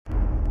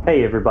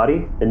Hey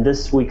everybody, in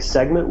this week's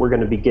segment we're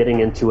going to be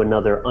getting into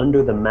another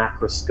Under the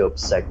Macroscope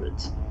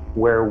segment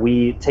where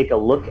we take a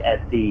look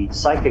at the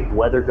psychic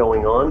weather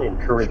going on in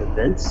current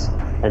events,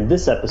 and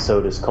this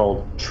episode is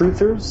called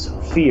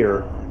Truthers,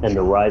 Fear, and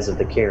the Rise of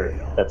the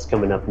Karen. That's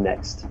coming up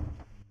next.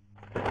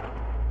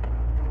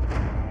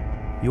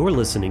 You're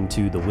listening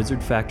to the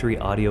Wizard Factory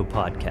audio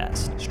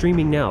podcast,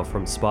 streaming now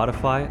from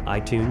Spotify,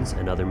 iTunes,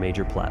 and other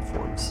major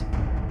platforms.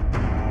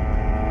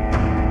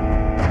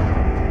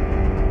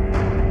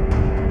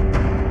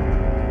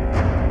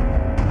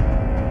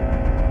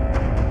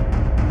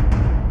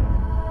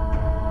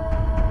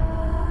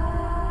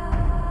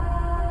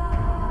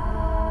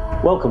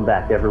 Welcome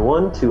back,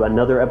 everyone, to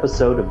another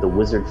episode of the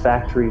Wizard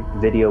Factory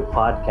video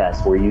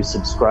podcast, where you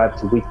subscribe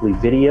to weekly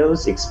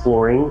videos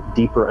exploring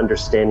deeper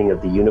understanding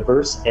of the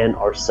universe and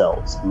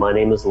ourselves. My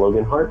name is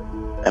Logan Hart.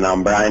 And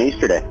I'm Brian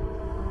Easterday.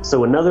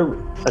 So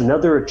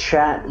another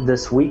chat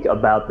this week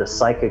about the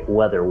psychic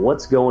weather.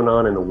 What's going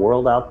on in the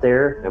world out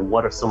there, and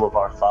what are some of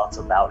our thoughts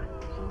about it?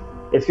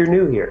 If you're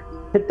new here,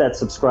 hit that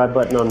subscribe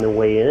button on the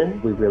way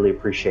in. We really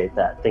appreciate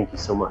that. Thank you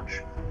so much.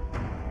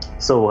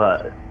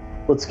 So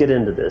let's get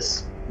into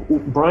this.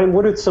 Brian,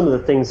 what are some of the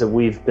things that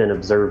we've been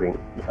observing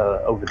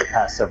over the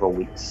past several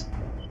weeks?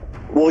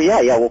 Well, yeah,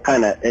 we'll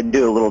kind of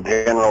do a little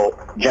general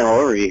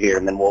overview here,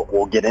 and then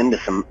we'll get into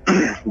some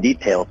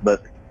details.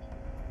 But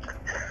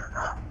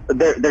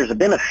there's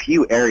been a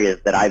few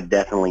areas that I've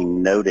definitely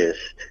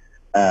noticed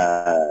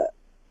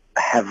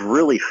have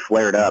really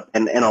flared up,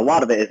 and a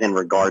lot of it is in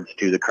regards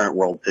to the current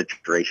world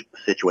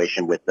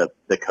situation with the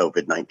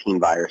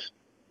COVID-19 virus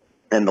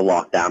and the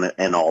lockdown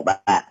and all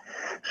that.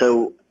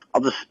 So I'll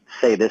just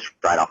say this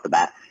right off the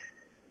bat.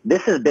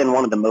 This has been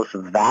one of the most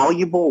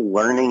valuable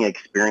learning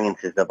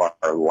experiences of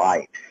our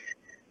life.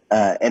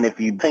 And if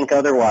you think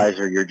otherwise,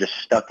 or you're just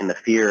stuck in the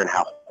fear and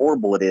how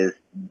horrible it is,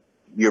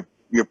 you're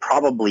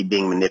probably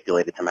being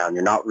manipulated somehow, and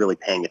you're not really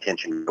paying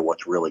attention to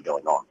what's really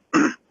going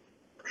on.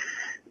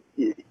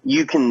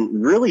 You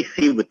can really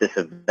see with this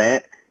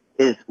event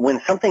is when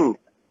something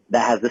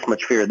that has this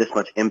much fear, this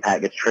much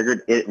impact gets triggered,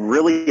 it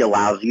really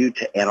allows you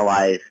to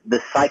analyze the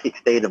psychic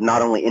state of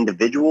not only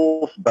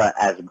individuals, but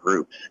as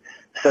groups.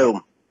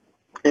 So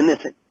in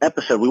this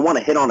episode, we want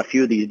to hit on a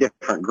few of these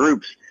different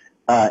groups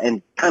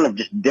and kind of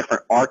just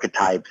different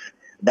archetypes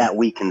that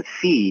we can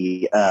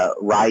see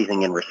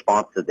rising in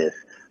response to this.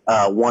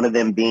 One of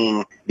them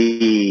being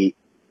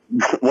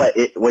what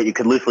you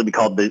could loosely be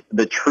called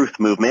the truth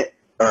movement,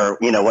 or,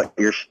 what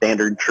your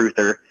standard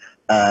truther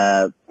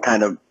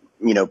kind of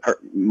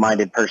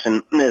minded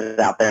person is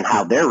out there and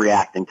how they're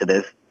reacting to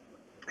this.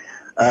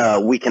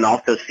 We can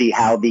also see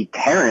how the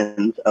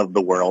Karens of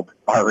the world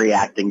are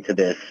reacting to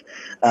this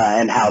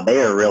and how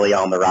they are really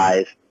on the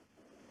rise,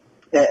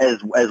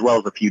 as well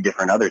as a few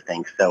different other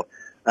things. So,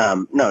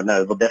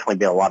 there'll definitely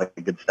be a lot of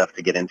good stuff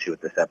to get into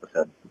with this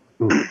episode.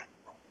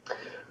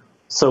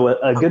 So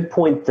a good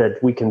point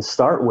that we can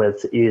start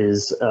with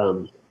is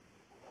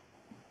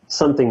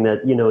something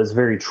that, is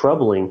very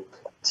troubling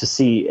to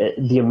see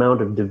the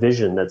amount of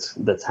division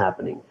that's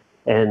happening.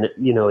 And,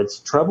 it's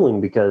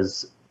troubling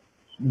because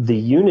the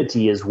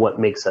unity is what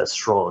makes us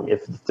strong.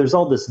 If there's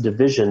all this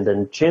division,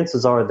 then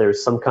chances are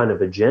there's some kind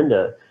of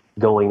agenda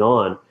going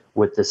on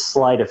with this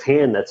sleight of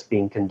hand that's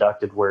being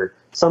conducted, where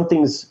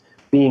something's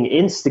being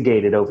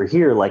instigated over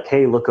here, like,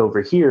 hey, look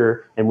over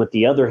here. And with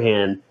the other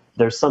hand,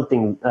 there's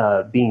something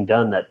being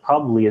done that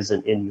probably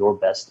isn't in your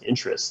best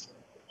interest.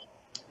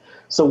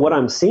 So what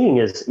I'm seeing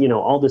is,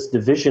 all this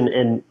division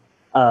and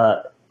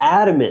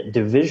adamant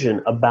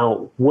division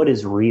about what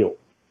is real.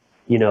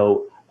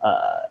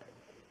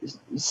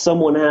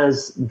 Someone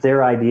has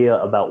their idea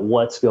about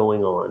what's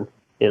going on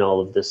in all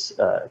of this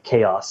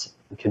chaos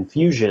and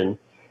confusion,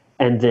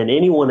 and then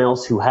anyone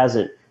else who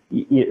hasn't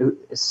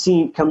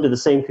come to the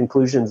same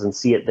conclusions and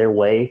see it their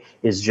way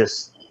is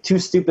just too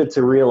stupid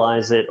to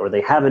realize it, or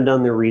they haven't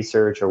done their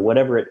research, or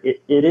whatever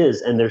it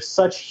is. And there's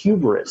such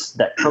hubris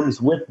that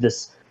comes with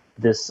this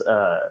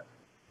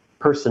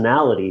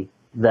personality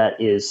that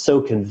is so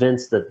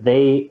convinced that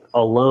they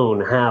alone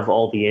have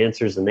all the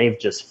answers and they've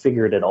just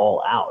figured it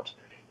all out.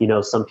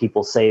 Some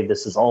people say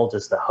this is all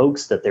just a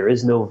hoax, that there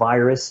is no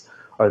virus,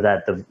 or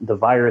that the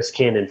virus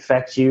can't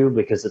infect you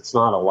because it's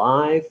not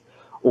alive,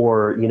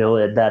 or,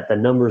 that the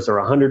numbers are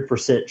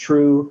 100%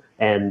 true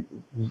and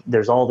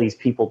there's all these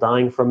people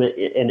dying from it,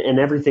 and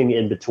everything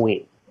in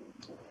between.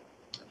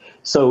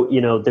 So,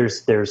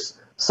 there's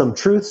some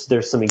truths,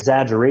 there's some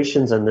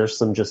exaggerations, and there's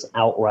some just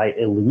outright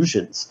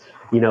illusions.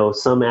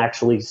 Some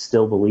actually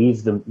still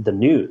believe the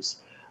news.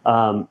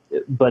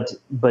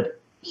 But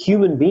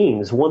human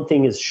beings, one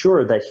thing is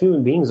sure, that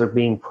human beings are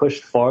being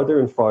pushed farther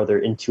and farther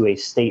into a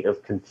state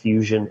of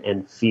confusion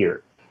and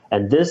fear.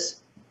 And this,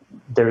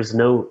 there's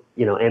no,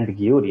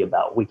 ambiguity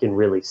about. We can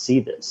really see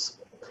this.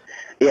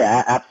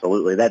 Yeah,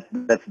 absolutely. That's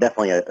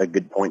definitely a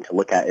good point to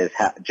look at, is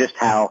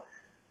how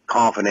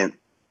confident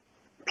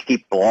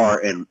people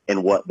are in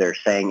what they're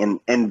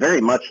saying, and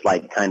very much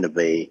like kind of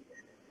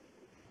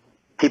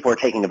people are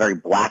taking a very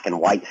black and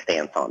white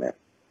stance on it.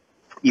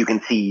 You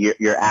can see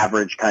your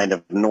average kind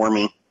of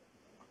normie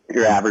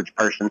your average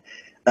person,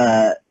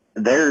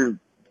 they're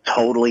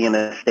totally in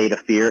a state of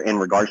fear in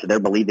regards to they're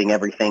believing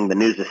everything the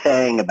news is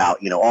saying about,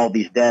 all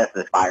these deaths,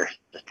 this virus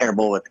is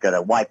terrible, it's going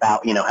to wipe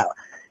out,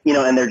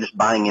 and they're just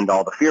buying into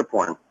all the fear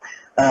porn.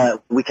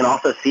 We can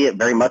also see it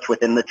very much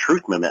within the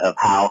truth movement of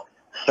how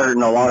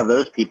certain a lot of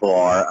those people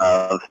are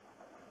of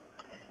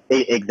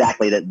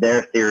exactly that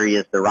their theory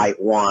is the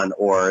right one,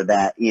 or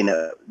that,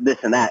 this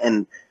and that.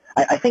 And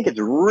I think it's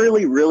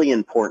really, really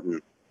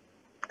important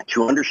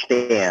to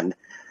understand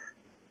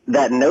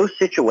that no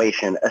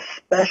situation,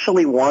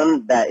 especially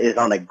one that is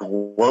on a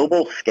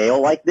global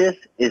scale like this,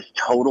 is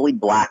totally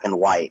black and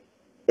white.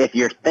 If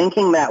you're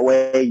thinking that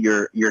way,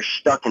 you're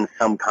stuck in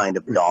some kind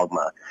of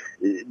dogma.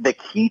 The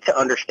key to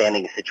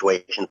understanding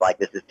situations like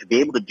this is to be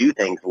able to do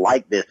things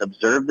like this,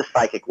 observe the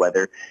psychic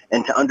weather,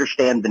 and to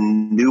understand the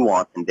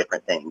nuance in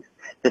different things.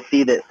 To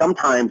see that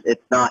sometimes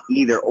it's not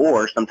either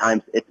or,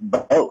 sometimes it's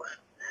both.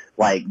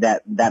 Like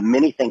that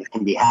many things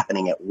can be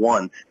happening at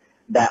once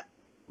that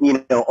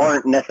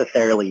aren't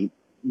necessarily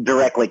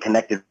directly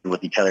connected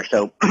with each other.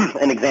 So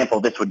an example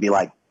of this would be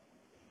like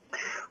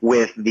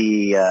with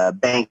the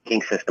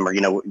banking system,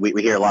 or,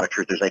 we hear a lot of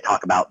truthers, they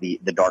talk about the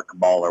dark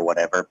cabal or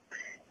whatever,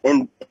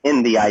 in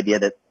the idea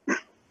that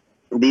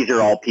these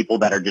are all people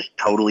that are just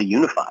totally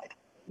unified,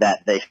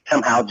 that they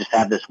somehow just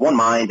have this one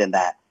mind, and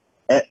that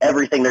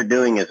everything they're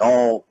doing is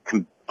all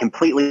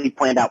completely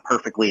planned out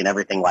perfectly, and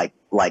everything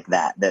like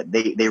that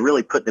they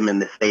really put them in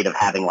this state of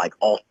having like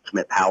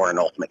ultimate power and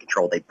ultimate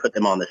control. They put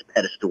them on this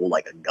pedestal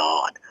like a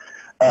god,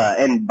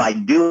 and by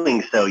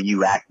doing so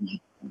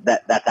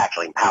that's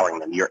actually empowering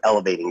them. You're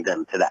elevating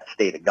them to that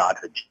state of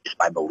godhood just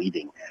by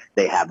believing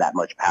they have that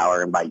much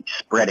power, and by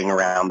spreading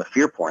around the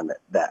fear porn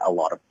that a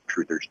lot of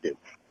truthers do.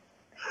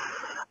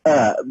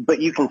 But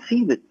you can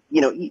see that,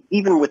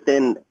 even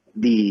within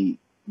the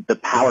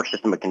power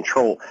system of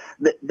control,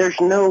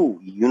 there's no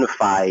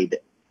unified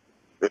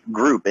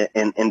group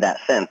in that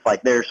sense.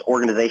 Like, there's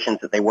organizations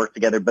that they work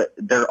together, but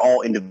they're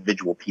all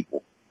individual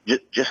people,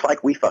 just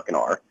like we fucking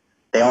are.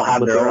 They all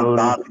have their own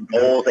thoughts,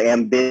 goals,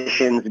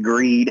 ambitions,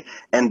 greed,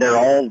 and they're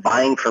all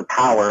vying for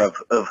power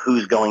of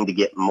who's going to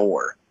get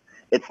more.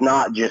 It's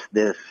not just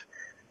this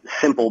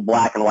simple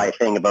black and white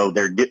thing of,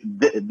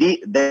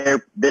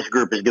 this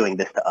group is doing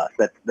this to us.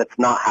 That's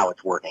not how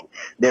it's working.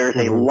 There's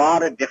a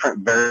lot of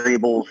different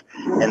variables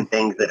and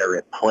things that are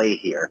at play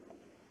here.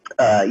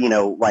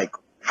 Like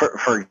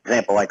for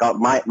example, like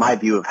my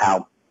view of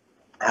how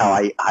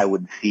I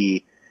would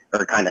see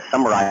or kind of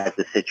summarize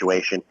the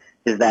situation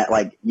is that,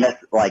 like, yes,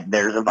 like,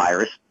 there's a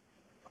virus.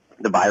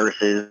 The virus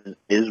is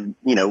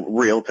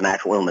real. It's an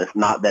actual illness.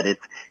 Not that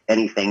it's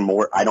anything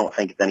more. I don't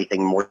think it's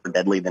anything more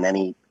deadly than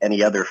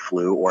any other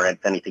flu, or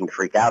it's anything to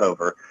freak out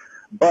over.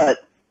 But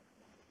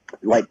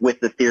like with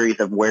the theories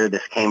of where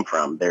this came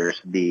from, there's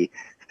the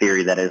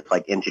theory that it's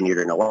like engineered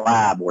in a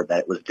lab, or that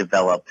it was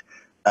developed,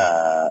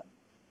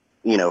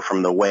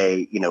 from the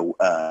way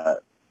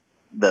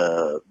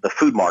the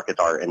food markets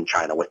are in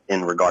China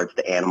in regards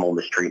to animal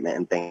mistreatment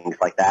and things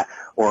like that,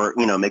 or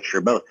mixture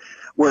of both.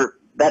 Where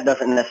that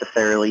doesn't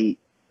necessarily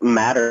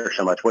matter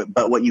so much.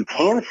 But what you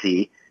can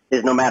see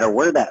is no matter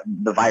where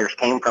the virus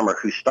came from or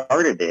who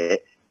started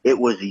it, it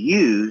was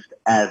used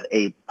as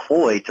a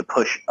ploy to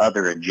push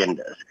other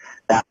agendas.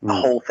 That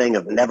whole thing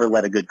of never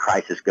let a good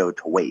crisis go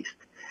to waste.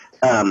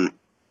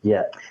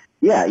 Yeah,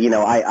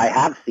 I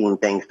have seen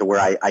things to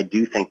where I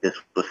do think this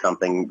was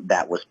something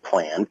that was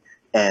planned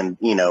and,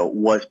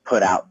 was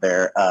put out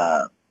there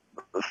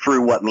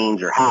through what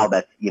means or how.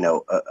 That's,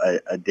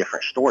 a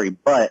different story.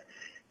 But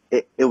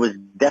it was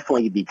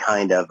definitely the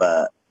kind of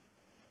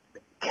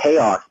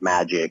chaos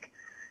magic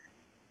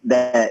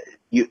that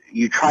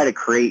you try to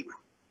create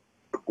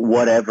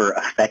whatever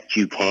effect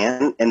you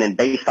can, and then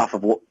based off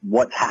of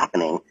what's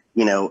happening,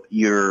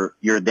 you're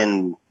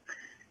then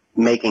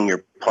making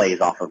your plays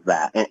off of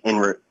that. In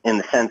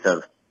the sense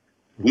of,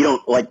 you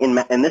don't like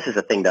and this is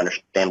a thing to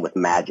understand with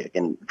magic,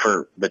 and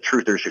for the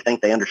truthers who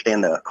think they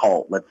understand the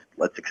occult,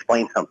 let's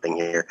explain something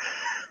here.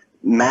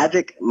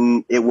 Magic,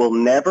 it will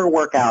never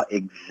work out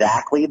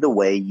exactly the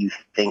way you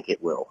think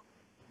it will.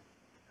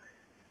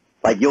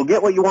 Like, you'll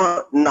get what you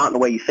want, not in the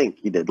way you think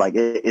you did. Like,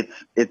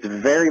 it's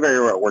very, very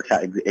rare it works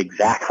out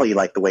exactly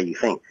like the way you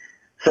think.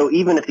 So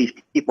even if these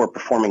people are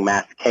performing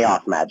mass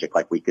chaos magic,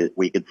 like we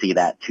could see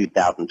that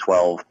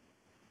 2012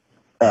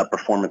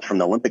 performance from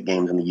the Olympic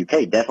Games in the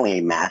UK, definitely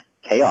a mass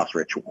chaos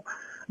ritual.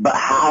 But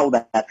how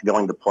that's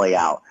going to play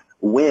out,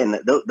 when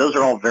those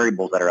are all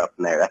variables that are up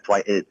in there. That's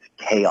why it's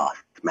chaos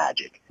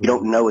magic. You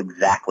don't know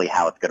exactly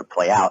how it's going to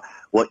play out.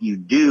 What you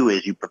do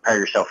is you prepare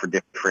yourself for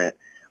different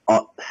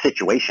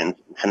situations,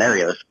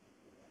 scenarios,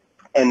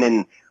 and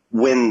then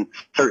when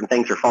certain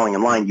things are falling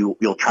in line,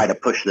 you'll try to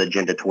push the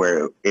agenda to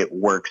where it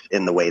works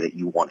in the way that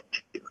you want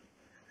it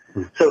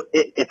to. So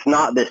it's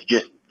not this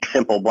just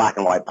simple black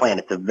and white plan.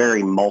 It's a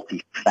very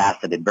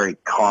multifaceted, very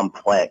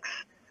complex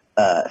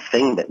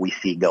thing that we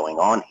see going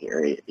on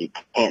here. It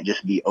can't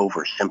just be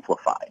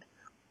oversimplified.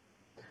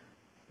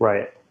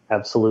 Right.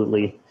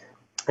 Absolutely.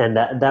 And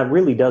that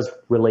really does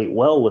relate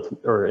well with,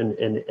 or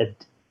and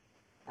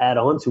add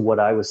on to what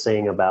I was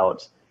saying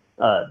about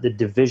the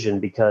division,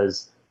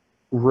 because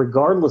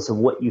regardless of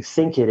what you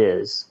think it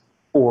is,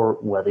 or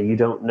whether you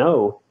don't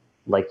know,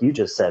 like you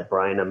just said,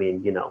 Brian, I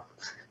mean,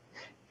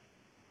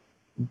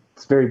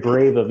 it's very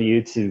brave of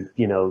you to,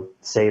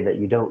 say that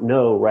you don't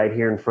know right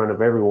here in front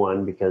of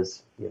everyone,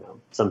 because,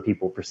 some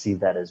people perceive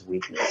that as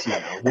weakness.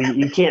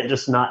 You can't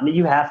just not,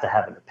 you have to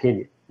have an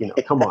opinion,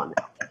 come on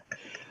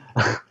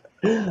now.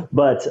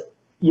 But,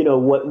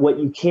 what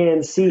you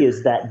can see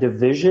is that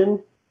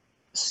division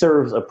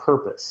serves a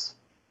purpose: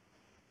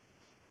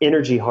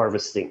 energy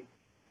harvesting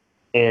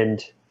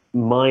and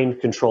mind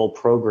control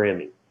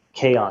programming,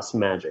 chaos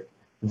magic.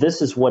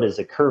 This is what is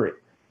occurring.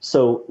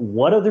 So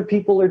what other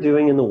people are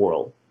doing in the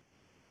world,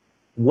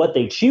 what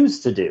they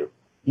choose to do,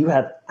 you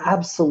have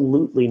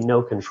absolutely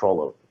no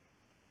control over.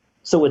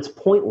 So it's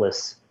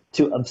pointless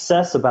to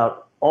obsess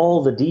about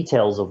all the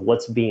details of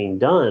what's being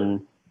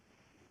done,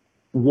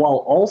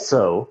 while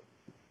also,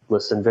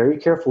 listen very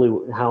carefully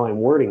how I'm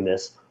wording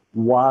this,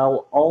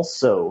 while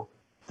also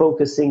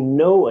focusing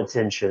no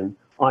attention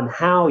on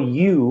how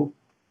you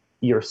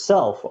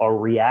yourself are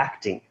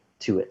reacting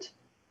to it.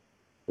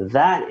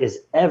 That is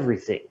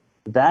everything.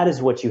 That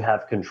is what you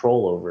have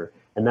control over.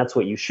 And that's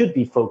what you should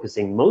be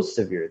focusing most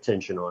of your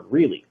attention on,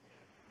 really,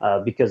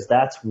 because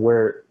that's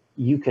where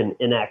you can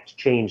enact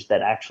change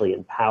that actually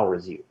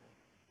empowers you.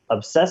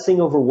 Obsessing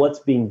over what's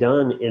being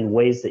done in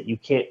ways that you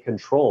can't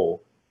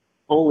control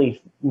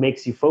only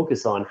makes you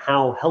focus on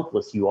how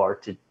helpless you are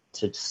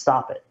to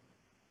stop it,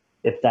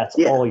 if that's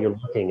all you're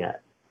looking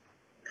at.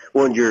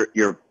 Well,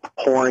 you're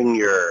pouring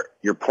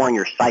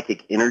your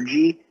psychic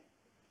energy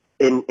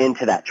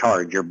into that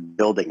charge. You're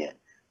building it.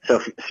 So,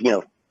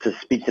 to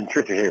speak to the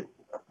truth here,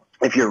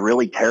 if you're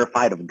really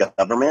terrified of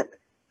government,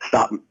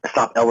 stop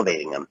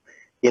elevating them.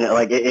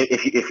 Like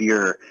if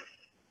you're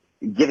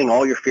giving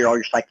all your fear, all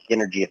your psychic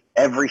energy, if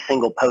every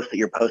single post that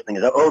you're posting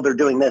is, oh, they're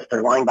doing this,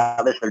 they're lying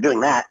about this, they're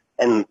doing that,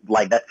 and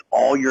like that's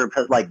all you're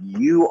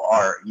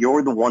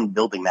the one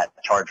building that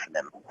charge for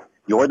them.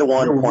 You're the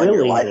one pouring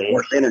your life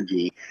force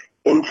energy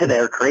into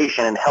their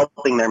creation and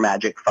helping their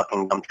magic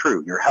fucking come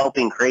true. You're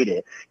helping create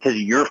it because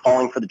you're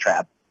falling for the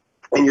trap,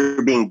 and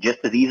you're being just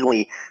as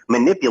easily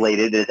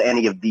manipulated as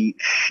any of the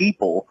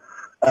sheeple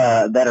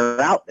that are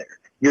out there.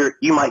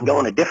 You might go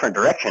in a different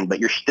direction, but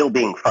you're still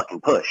being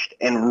fucking pushed,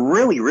 and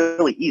really,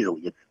 really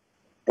easily.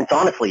 It's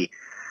honestly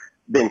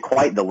been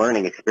quite the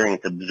learning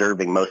experience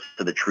observing most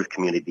of the truth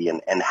community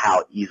and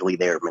how easily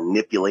they're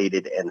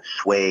manipulated and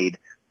swayed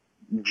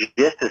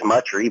just as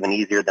much or even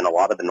easier than a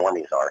lot of the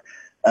normies are.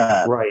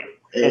 Right.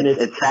 And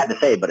it's sad to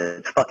say, but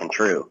it's fucking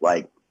true.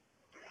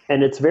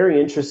 And it's very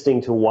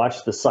interesting to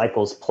watch the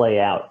cycles play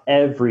out.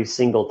 Every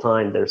single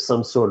time there's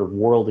some sort of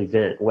world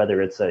event,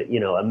 whether it's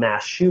a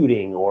mass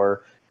shooting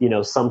or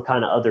some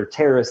kind of other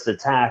terrorist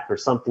attack or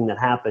something that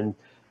happened,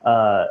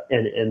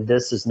 and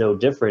this is no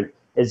different.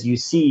 As you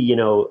see,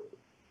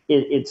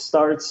 it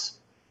starts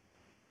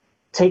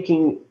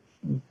taking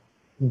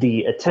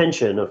the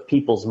attention of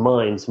people's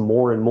minds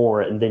more and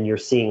more, and then you're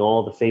seeing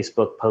all the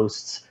Facebook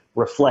posts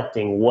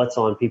reflecting what's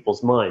on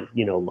people's mind.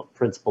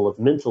 Principle of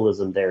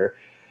mentalism there.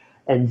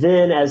 And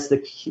then as the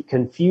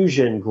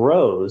confusion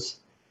grows,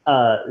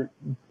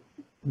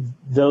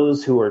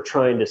 those who are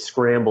trying to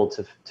scramble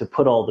to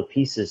put all the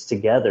pieces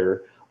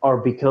together are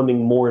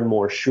becoming more and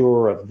more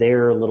sure of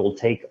their little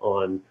take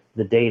on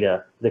the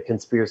data, the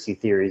conspiracy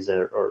theories,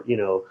 or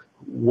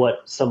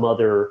what some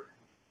other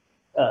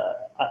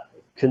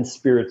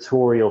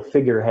conspiratorial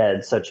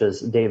figurehead such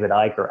as David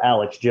Icke or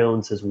Alex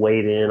Jones has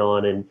weighed in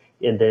on, and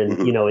then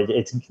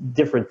it's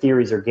different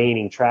theories are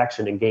gaining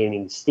traction and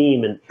gaining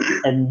steam,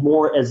 and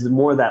more as the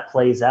more that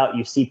plays out,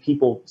 you see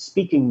people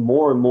speaking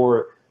more and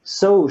more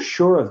so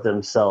sure of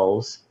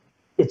themselves.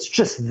 It's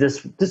just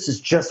this is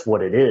just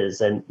what it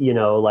is, and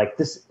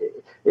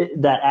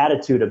that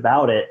attitude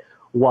about it,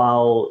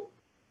 while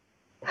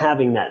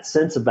having that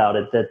sense about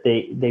it that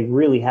they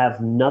really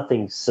have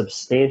nothing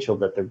substantial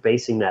that they're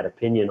basing that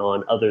opinion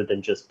on, other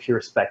than just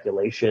pure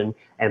speculation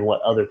and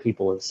what other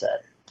people have said.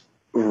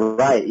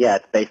 Right, yeah,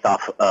 it's based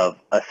off of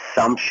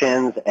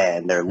assumptions,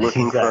 and they're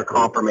looking for a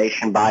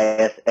confirmation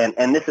bias,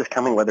 and this is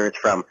coming whether it's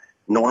from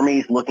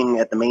normies looking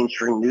at the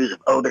mainstream news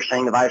of, oh, they're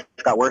saying the virus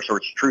got worse, or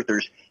it's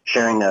truthers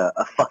sharing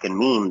a fucking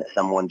meme that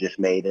someone just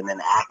made and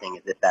then acting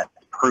as if that's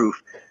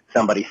proof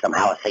somebody's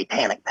somehow a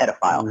satanic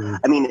pedophile.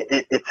 I mean,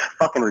 it's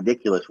fucking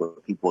ridiculous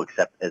what people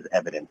accept as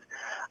evidence.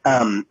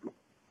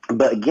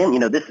 But again,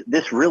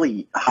 this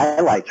really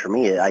highlights for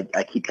me, I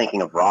keep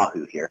thinking of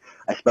Rahu here.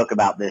 I spoke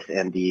about this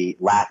in the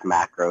last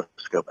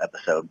Macroscope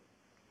episode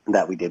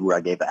that we did, where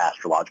I gave an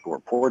astrological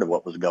report of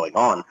what was going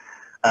on.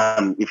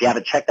 If you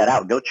haven't checked that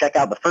out, go check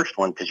out the first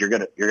one, because you're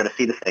gonna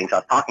see the things I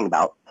was talking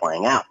about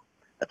playing out.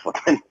 That's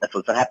what's been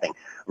happening.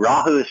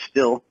 Rahu's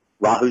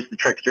the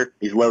trickster.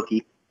 He's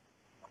Loki.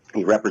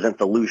 He represents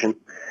illusion.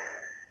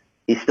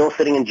 He's still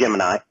sitting in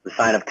Gemini, the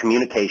sign of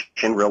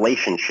communication,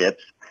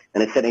 relationships,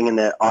 and it's sitting in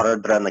the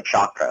Ardra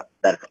Nakshatra.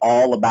 That's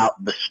all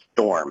about the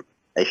storm,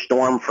 a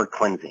storm for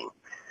cleansing.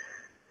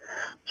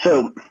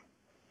 So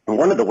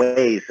one of the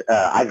ways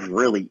I've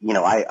really,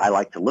 I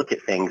like to look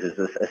at things is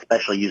this,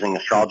 especially using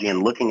astrology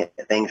and looking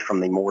at things from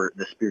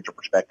the spiritual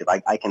perspective.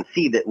 I can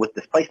see that with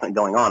displacement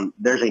going on,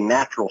 there's a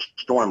natural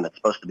storm that's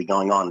supposed to be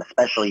going on,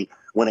 especially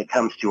when it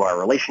comes to our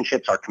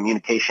relationships, our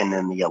communication,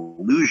 and the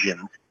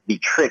illusions, the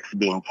tricks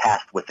being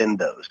cast within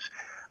those.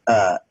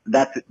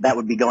 That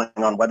would be going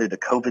on whether the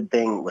COVID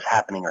thing was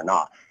happening or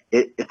not.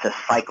 It's a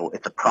cycle,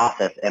 it's a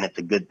process, and it's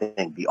a good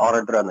thing. The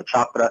Ardra and the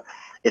Chakra,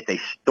 it's a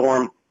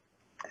storm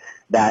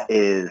that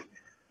is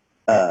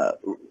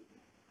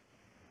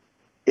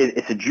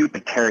it's a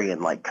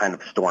Jupiterian like kind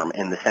of storm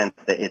in the sense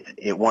that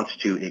it wants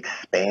to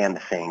expand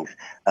things.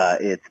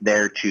 It's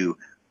there to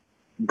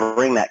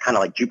bring that kind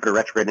of like Jupiter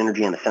retrograde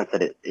energy in the sense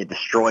that it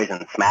destroys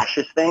and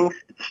smashes things.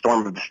 It's a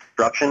storm of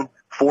destruction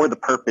for the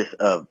purpose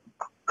of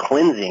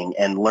cleansing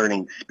and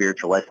learning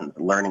spiritual lessons,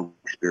 learning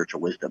spiritual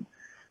wisdom.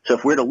 So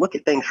if we're to look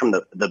at things from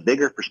the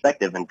bigger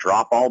perspective and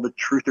drop all the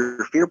truth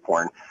or fear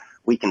porn,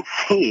 we can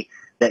see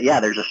that, yeah,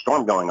 there's a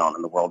storm going on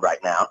in the world right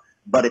now,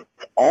 but it's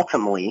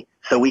ultimately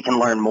so we can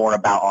learn more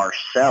about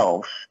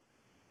ourselves.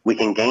 We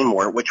can gain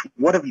more, which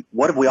what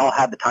have we all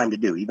had the time to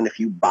do? Even if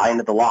you buy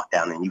into the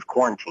lockdown and you've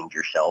quarantined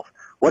yourself,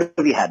 what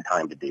have you had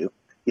time to do?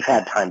 You've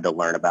had time to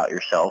learn about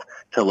yourself,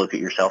 to look at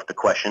yourself, to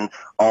question,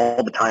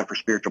 all the time for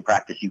spiritual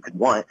practice you could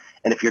want.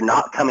 And if you're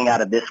not coming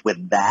out of this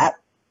with that,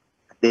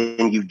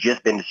 then you've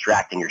just been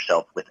distracting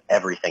yourself with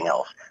everything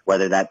else,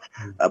 whether that's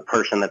a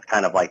person that's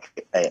kind of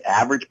like an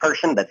average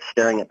person that's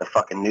staring at the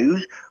fucking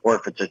news, or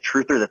if it's a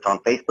truther that's on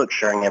Facebook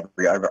sharing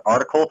every other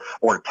article,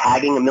 or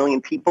tagging a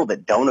million people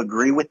that don't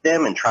agree with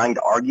them and trying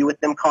to argue with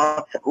them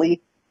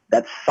constantly.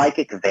 That's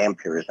psychic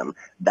vampirism.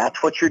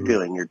 That's what you're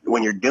doing.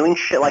 When you're doing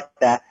shit like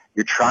that,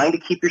 you're trying to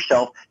keep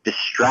yourself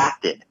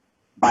distracted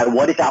by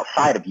what is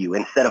outside of you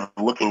instead of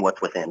looking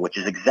what's within, which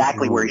is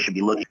exactly where you should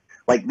be looking.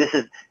 Like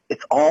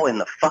it's all in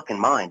the fucking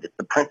mind. It's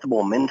the principle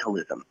of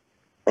mentalism.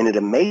 And it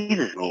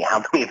amazes me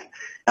how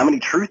many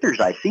truthers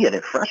I see it.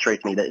 It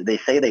frustrates me that they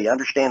say they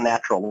understand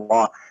natural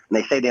law and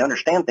they say they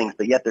understand things,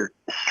 but yet they're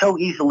so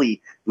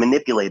easily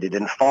manipulated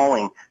and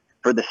falling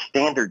for the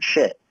standard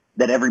shit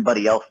that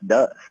everybody else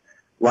does.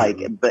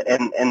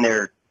 And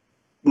they're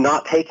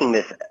not taking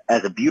this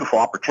as a beautiful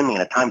opportunity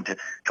and a time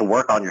to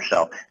work on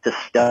yourself, to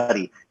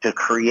study, to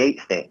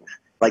create things.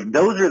 Like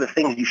those are the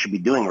things you should be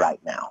doing right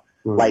now.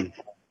 Like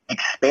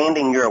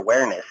expanding your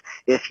awareness.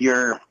 If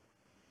you're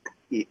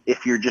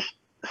just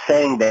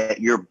saying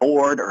that you're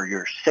bored or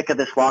you're sick of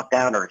this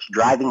lockdown or it's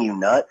driving you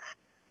nuts,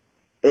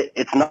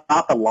 it's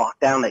not the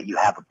lockdown that you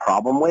have a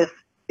problem with,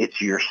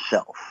 it's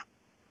yourself.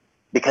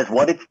 Because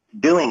what it's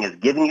doing is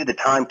giving you the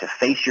time to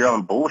face your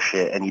own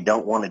bullshit, and you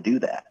don't want to do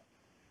that.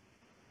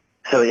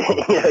 So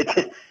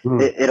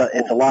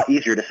it's a lot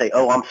easier to say,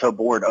 oh, I'm so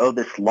bored. Oh,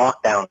 this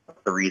lockdown is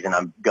the reason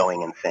I'm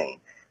going insane.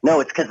 No,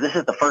 it's because this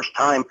is the first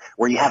time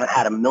where you haven't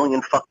had a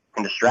million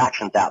fucking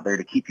distractions out there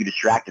to keep you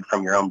distracted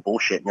from your own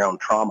bullshit and your own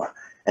trauma.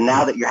 And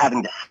now that you're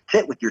having to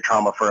sit with your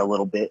trauma for a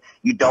little bit,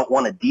 you don't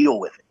want to deal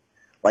with it.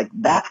 Like,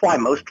 that's why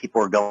most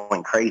people are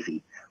going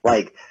crazy.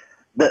 Like,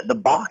 the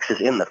box is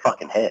in the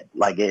fucking head.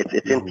 Like, it's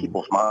in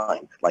people's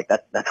minds. Like,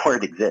 that's where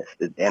it exists.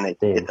 And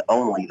it's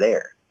only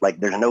there. Like,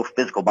 there's no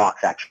physical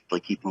box actually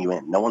keeping you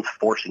in. No one's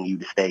forcing you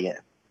to stay in.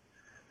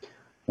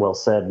 Well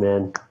said,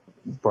 man.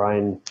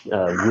 Brian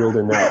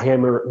wielding that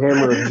hammer of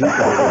Jupiter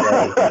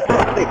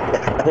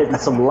today, hitting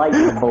some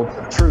lightning bolts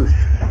of truth.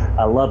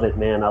 I love it,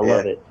 man. I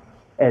love it.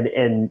 And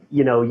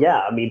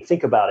I mean,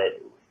 think about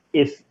it.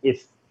 If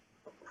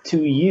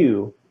to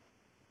you,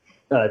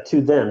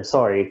 to them,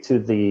 to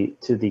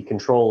the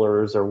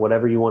controllers or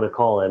whatever you want to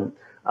call them,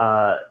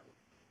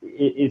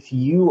 if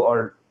you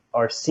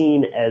are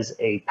seen as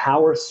a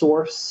power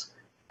source,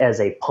 as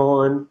a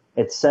pawn,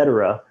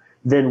 etc.,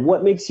 then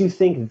what makes you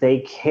think they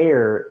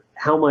care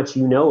how much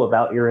you know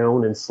about your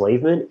own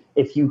enslavement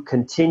if you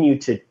continue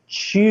to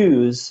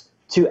choose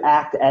to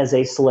act as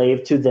a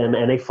slave to them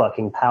and a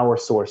fucking power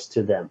source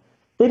to them?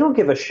 They don't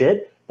give a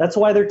shit. That's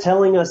why they're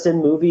telling us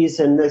in movies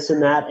and this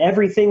and that,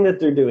 everything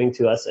that they're doing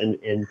to us,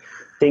 and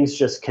things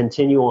just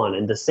continue on.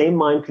 And the same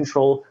mind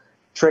control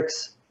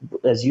tricks,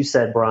 as you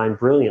said, Brian,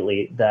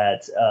 brilliantly,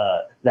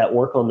 that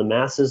work on the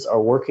masses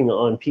are working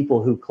on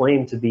people who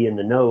claim to be in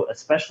the know,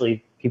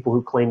 especially people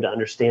who claim to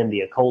understand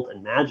the occult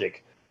and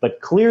magic, but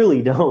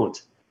clearly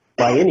don't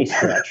by any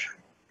stretch.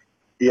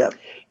 Yeah.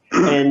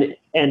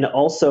 And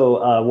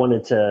also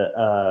wanted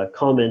to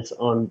comment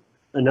on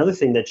another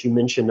thing that you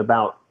mentioned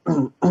about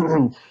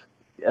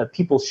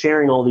people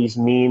sharing all these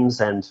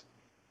memes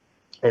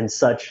and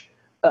such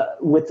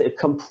with a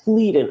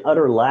complete and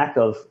utter lack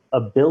of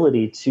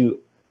ability to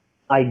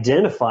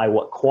identify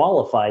what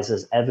qualifies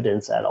as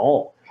evidence at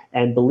all.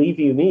 And believe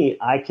you me,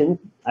 I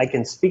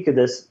can speak of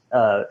this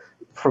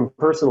from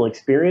personal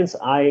experience.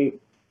 I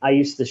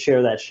used to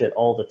share that shit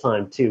all the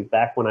time too,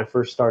 back when I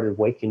first started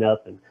waking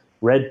up and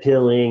red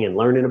pilling and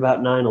learning about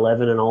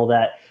 9/11 and all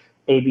that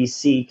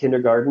ABC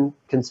kindergarten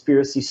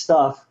conspiracy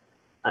stuff.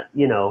 I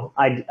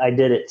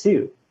did it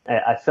too.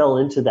 I fell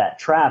into that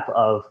trap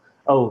of,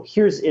 oh,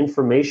 here's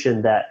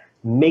information that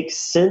makes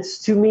sense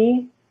to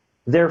me,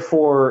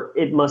 therefore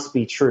it must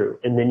be true.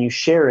 And then you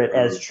share it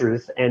as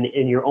truth, and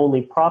you're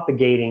only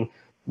propagating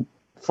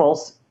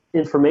false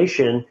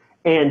information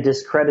and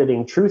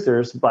discrediting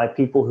truthers by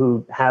people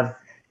who have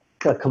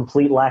a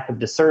complete lack of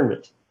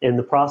discernment in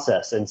the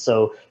process. And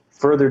so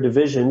further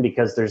division,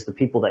 because there's the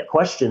people that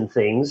question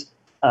things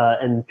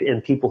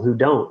and people who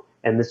don't,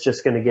 and it's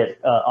just going to get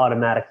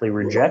automatically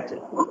rejected.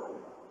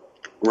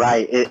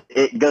 Right.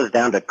 It goes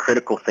down to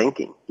critical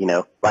thinking,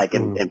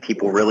 and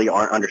people really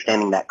aren't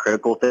understanding that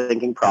critical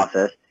thinking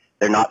process.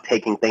 They're not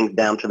taking things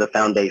down to the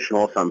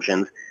foundational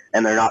assumptions,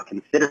 and they're not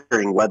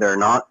considering whether or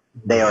not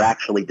they are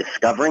actually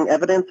discovering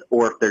evidence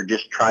or if they're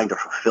just trying to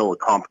fulfill a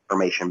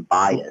confirmation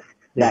bias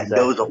that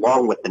goes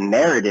along with the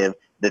narrative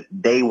that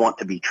they want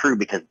to be true,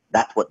 because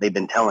that's what they've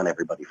been telling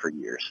everybody for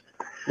years.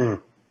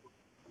 Damn.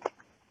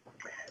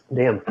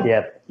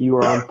 Yeah. You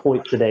are on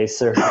point today,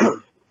 sir.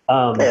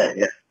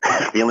 Yeah.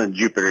 Feeling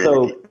Jupiter.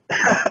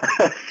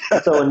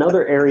 So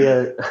another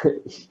area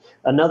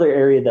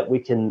that we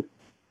can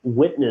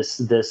witness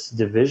this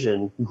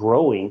division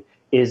growing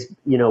is,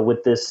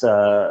 with this,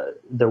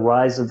 the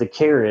rise of the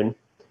Karen,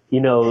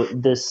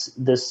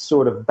 this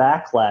sort of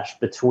backlash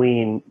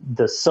between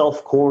the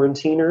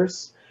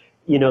self-quarantiners,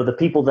 the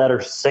people that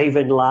are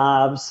saving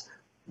lives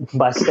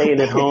by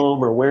staying at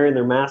home or wearing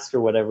their mask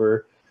or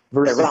whatever,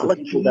 versus the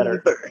people that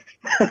are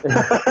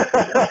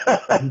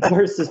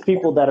versus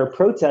people that are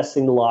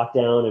protesting the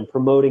lockdown and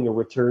promoting a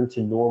return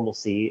to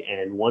normalcy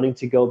and wanting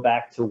to go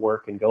back to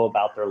work and go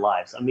about their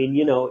lives. I mean,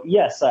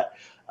 yes,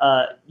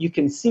 you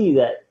can see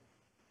that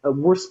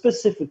we're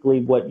specifically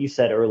what you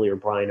said earlier,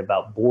 Brian,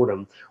 about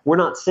boredom. We're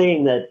not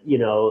saying that,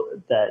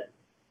 that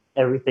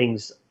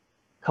everything's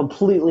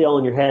completely all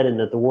in your head and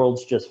that the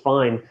world's just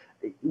fine.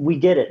 We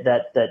get it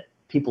that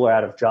people are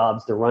out of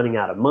jobs, they're running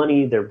out of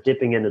money, they're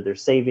dipping into their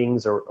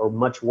savings, or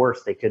much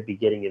worse, they could be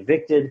getting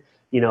evicted.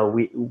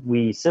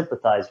 We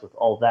sympathize with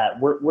all that.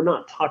 We're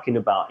not talking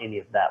about any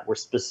of that. We're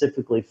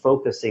specifically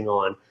focusing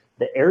on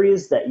the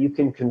areas that you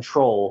can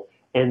control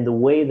and the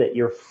way that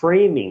you're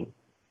framing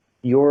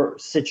your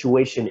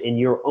situation in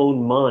your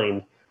own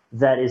mind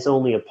that is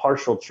only a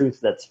partial truth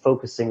that's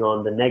focusing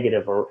on the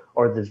negative or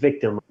the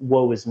victim,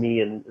 woe is me,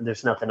 and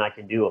there's nothing I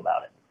can do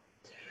about it.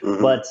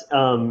 But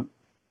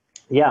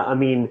yeah, I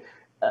mean,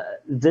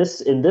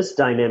 in this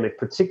dynamic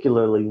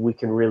particularly, we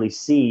can really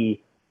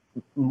see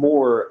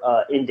more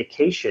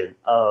indication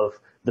of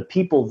the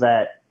people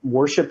that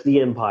worship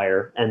the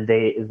empire and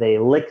they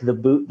lick the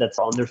boot that's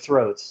on their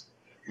throats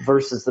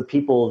versus the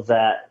people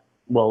that,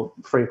 well,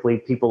 frankly,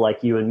 people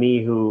like you and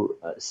me who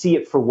see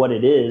it for what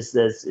it is.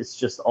 It's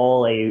just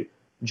all a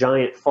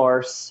giant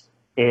farce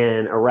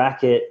and a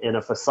racket and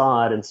a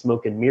facade and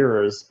smoke and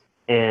mirrors.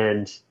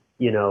 And,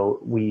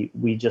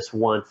 we just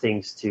want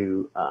things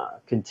to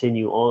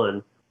continue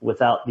on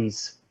without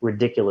these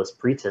ridiculous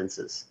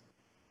pretenses.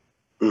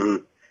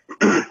 Well,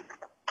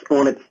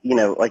 it's,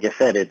 like I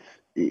said, it's,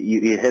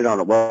 you hit on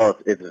it well.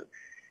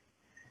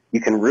 You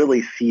can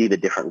really see the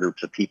different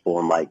groups of people,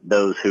 and like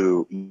those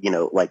who,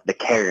 like the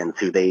Karens,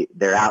 who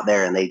they're out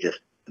there and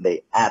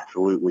they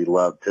absolutely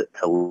love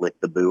to lick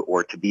the boot,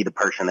 or to be the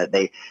person that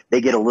they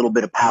get a little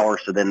bit of power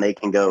so then they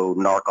can go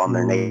narc on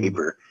their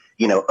neighbor.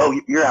 Oh,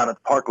 you're out at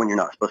the park when you're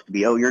not supposed to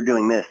be. Oh, you're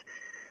doing this.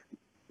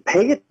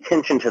 Pay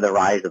attention to the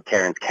rise of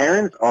Karens.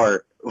 Karens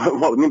are,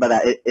 what we mean by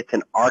that, it's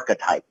an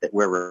archetype that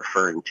we're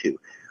referring to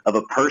of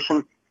a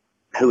person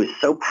who is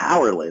so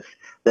powerless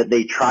that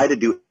they try to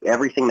do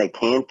everything they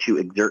can to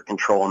exert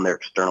control in their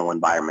external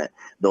environment.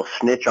 They'll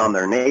snitch on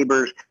their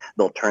neighbors.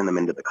 They'll turn them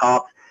into the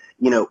cops.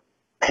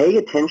 Pay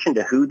attention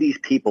to who these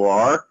people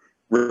are.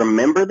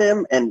 Remember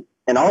them, and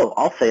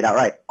I'll say it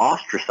outright,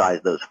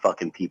 ostracize those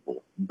fucking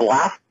people.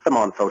 Blast them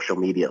on social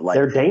media. Like,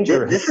 they're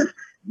dangerous.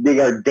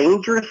 They are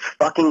dangerous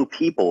fucking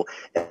people,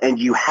 and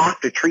you have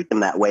to treat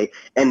them that way.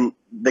 And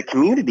the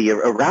community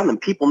around them,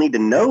 people need to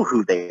know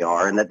who they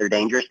are and that they're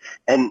dangerous.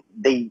 And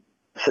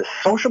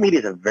social media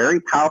is a very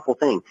powerful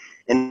thing.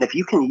 And if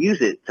you can use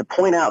it to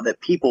point out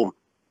that people,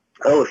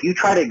 if you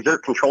try to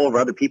exert control over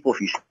other people, if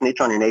you snitch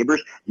on your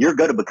neighbors, you're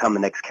going to become the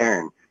next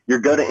Karen. You're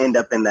going to end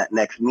up in that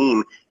next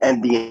meme,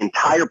 and the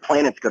entire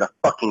planet's going to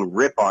fucking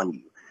rip on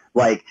you.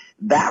 Like,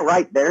 that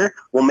right there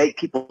will make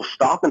people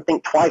stop and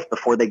think twice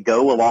before they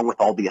go along with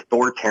all the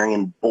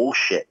authoritarian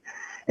bullshit.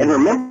 And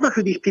remember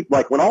who these people,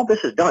 like, when all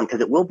this is done,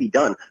 because it will be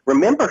done,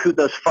 remember who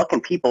those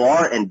fucking people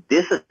are and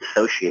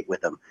disassociate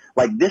with them.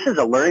 Like, this is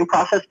a learning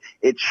process.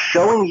 It's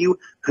showing you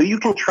who you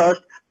can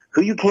trust,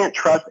 who you can't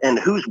trust, and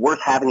who's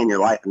worth having in your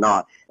life or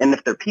not. And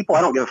if they're people,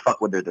 I don't give a fuck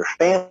whether they're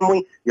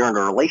family, you're in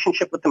a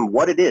relationship with them,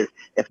 what it is.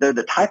 If they're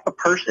the type of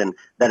person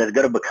that is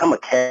going to become a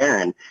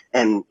Karen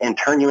and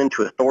turn you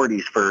into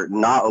authorities for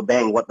not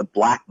obeying what the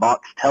black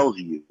box tells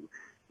you,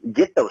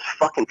 get those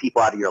fucking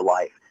people out of your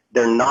life.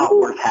 They're not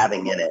worth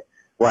having in it.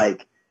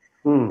 Like,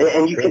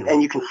 and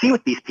you can see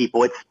with these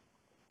people,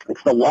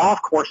 it's the law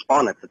of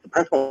correspondence. It's the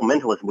principle of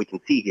mentalism we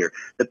can see here.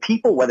 The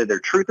people, whether they're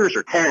truthers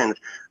or Karens,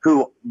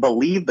 who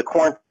believe the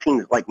quarantine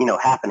is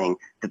happening,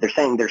 that they're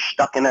saying they're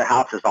stuck in their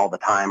houses all the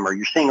time, or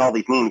you're seeing all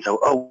these memes.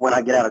 So, when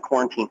I get out of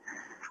quarantine,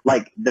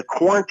 Like, the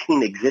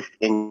quarantine exists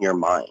in your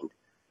mind.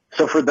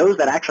 So for those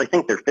that actually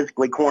think they're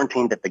physically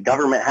quarantined, that the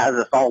government has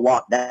us all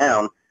locked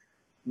down,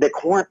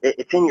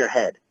 it's in your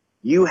head.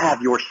 You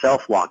have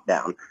yourself locked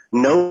down.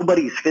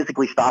 Nobody's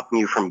physically stopping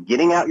you from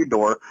getting out your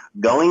door,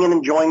 going and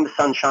enjoying the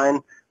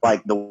sunshine,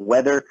 like the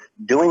weather,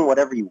 doing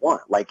whatever you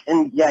want. Like,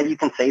 and yeah, you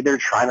can say they're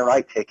trying to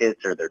write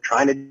tickets or they're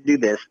trying to do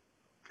this.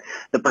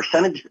 The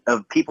percentage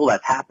of people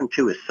that's happened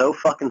to is so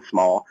fucking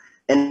small.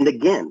 And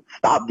again,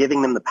 stop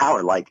giving them the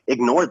power. Like,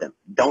 ignore them.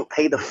 Don't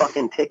pay the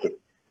fucking ticket.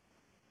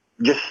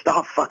 Just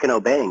stop fucking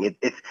obeying.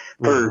 It's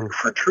for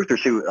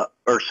truthers who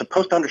are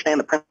supposed to understand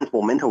the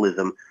principle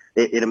mentalism.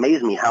 It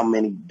amazes me how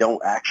many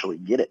don't actually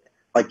get it.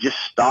 Like, just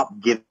stop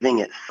giving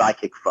it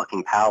psychic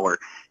fucking power.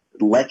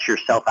 Let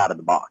yourself out of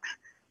the box.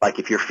 Like,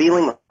 if you're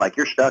feeling like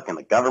you're stuck and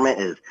the government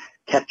has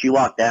kept you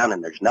locked down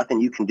and there's nothing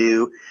you can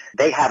do,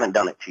 they haven't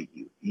done it to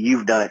you.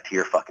 You've done it to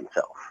your fucking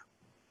self.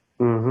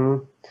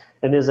 Mm-hmm.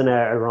 And isn't it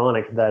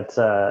ironic that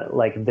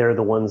like they're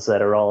the ones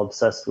that are all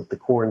obsessed with the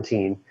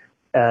quarantine,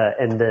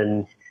 and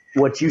then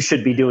what you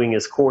should be doing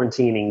is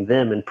quarantining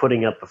them and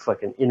putting up a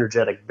fucking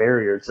energetic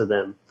barrier to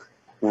them.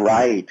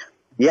 Right.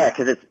 Yeah,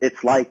 because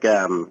it's like,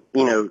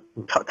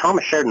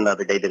 Thomas Sheridan the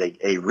other day did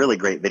a really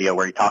great video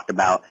where he talked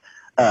about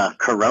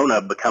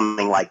Corona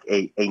becoming like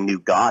a new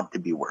god to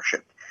be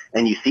worshipped.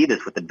 And you see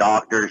this with the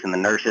doctors and the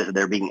nurses.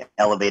 They're being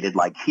elevated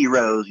like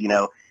heroes.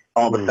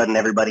 All of a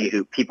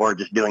sudden people are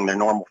just doing their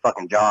normal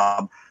fucking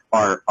job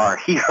are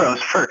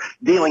heroes for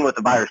dealing with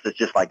the virus that's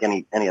just like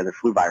any other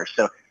flu virus.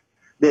 So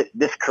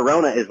this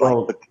Corona is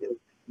like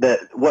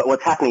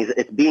what's happening is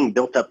it's being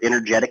built up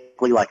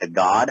energetically like a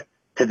god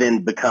to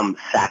then become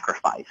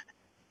sacrificed.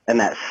 And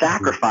that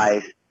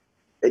sacrifice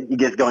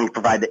is going to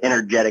provide the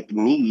energetic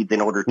needs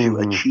in order to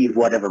achieve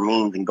whatever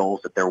means and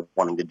goals that they're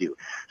wanting to do.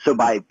 So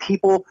by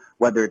people,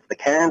 whether it's the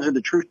Karens or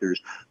the truthers,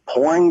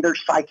 pouring their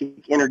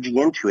psychic energy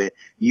into it,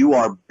 you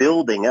are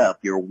building up,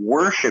 you're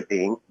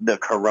worshiping the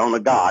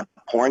Corona god,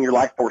 pouring your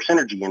life force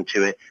energy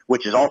into it,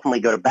 which is ultimately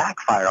going to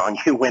backfire on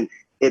you when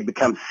it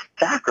becomes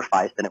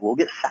sacrificed, and it will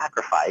get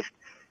sacrificed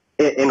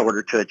in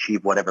order to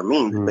achieve whatever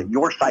means. But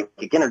your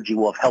psychic energy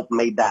will have helped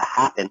made that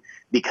happen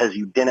because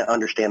you didn't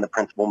understand the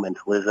principle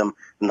mentalism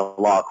and the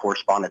law of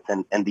correspondence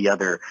and the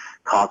other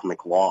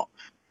cosmic laws.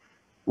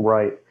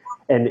 Right.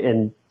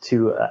 And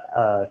to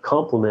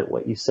complement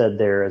what you said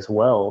there as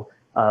well,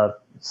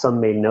 some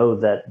may know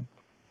that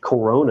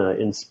corona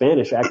in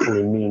Spanish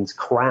actually means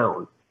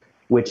crown,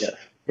 which,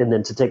 and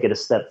then to take it a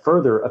step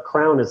further, a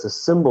crown is a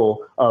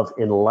symbol of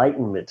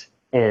enlightenment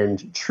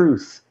and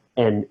truth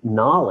and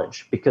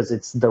knowledge, because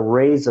it's the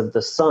rays of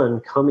the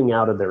sun coming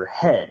out of their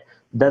head.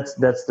 That's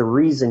the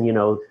reason,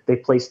 they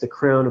placed a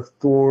crown of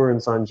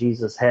thorns on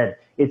Jesus' head.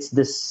 It's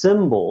this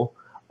symbol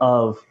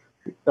of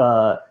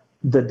the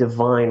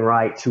divine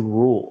right to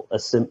rule,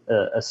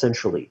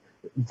 essentially,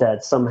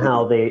 that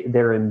somehow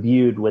they're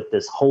imbued with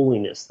this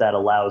holiness that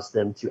allows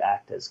them to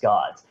act as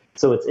gods.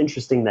 So it's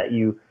interesting that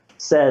you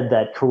said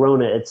that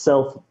Corona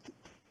itself,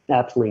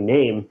 aptly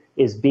named,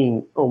 is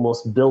being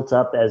almost built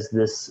up as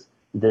this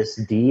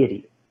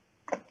deity.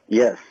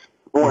 Yes.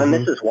 Well, and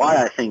this is why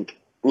I think,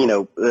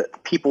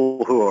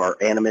 people who are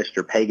animist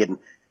or pagan,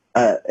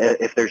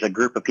 if there's a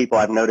group of people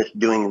I've noticed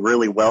doing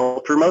really well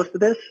through most of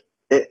this,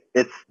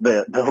 it's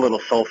the little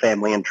soul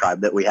family and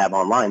tribe that we have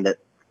online, that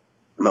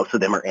most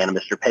of them are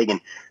animist or pagan.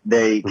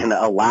 They can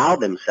allow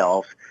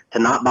themselves to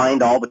not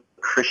mind all the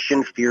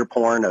Christian fear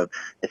porn of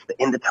it's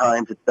the end of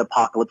times, it's the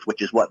apocalypse,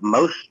 which is what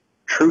most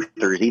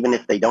truthers, even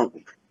if they don't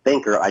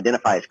think or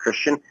identify as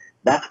Christian,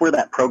 that's where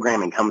that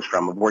programming comes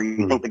from, of where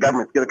you think the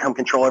government's going to come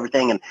control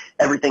everything and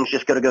everything's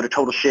just going to go to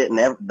total shit and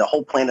the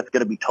whole planet's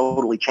going to be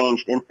totally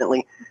changed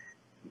instantly.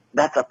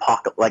 That's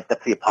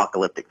that's the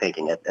apocalyptic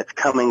thinking. It's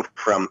coming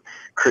from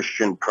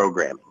Christian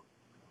programming.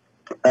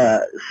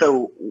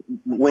 So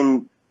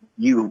when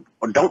you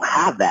don't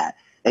have that,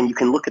 and you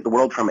can look at the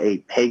world from a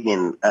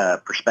pagan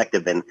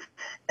perspective and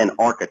an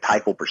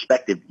archetypal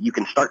perspective, you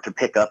can start to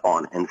pick up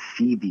on and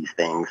see these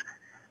things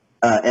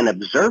and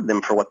observe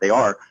them for what they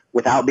are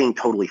without being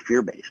totally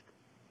fear-based.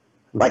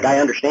 Like, I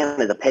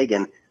understand as a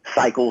pagan,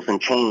 cycles and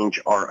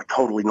change are a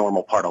totally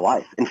normal part of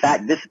life. In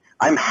fact,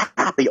 I'm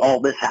happy all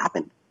this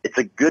happened. It's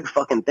a good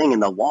fucking thing in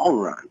the long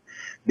run,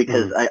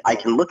 because I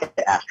can look at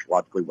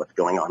astrologically what's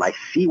going on. I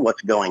see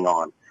what's going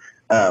on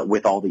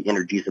with all the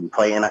energies in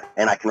play, and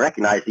I can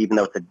recognize, even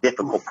though it's a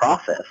difficult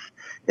process,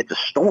 it's a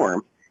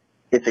storm,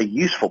 it's a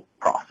useful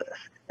process.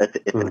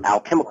 It's an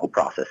alchemical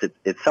process.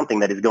 It's something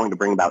that is going to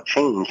bring about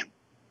change.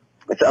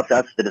 It's up to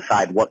us to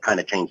decide what kind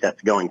of change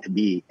that's going to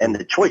be, and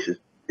the choices,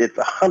 it's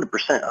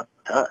 100% up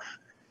to us.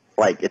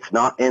 Like, it's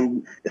not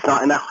in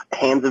the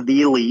hands of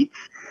the elites.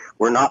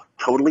 We're not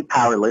totally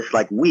powerless.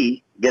 Like,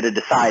 we get to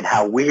decide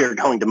how we are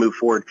going to move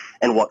forward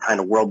and what kind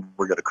of world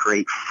we're going to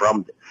create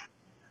from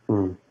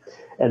this.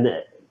 And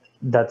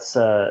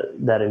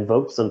that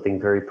invokes something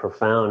very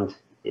profound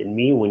in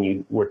me when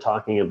you were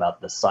talking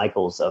about the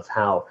cycles of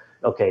how,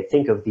 okay,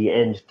 think of the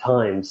end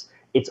times.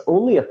 It's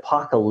only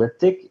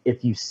apocalyptic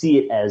if you see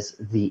it as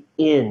the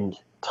end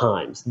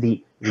times.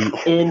 The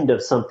end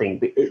of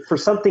something. For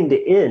something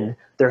to end,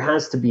 there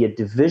has to be a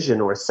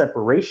division or a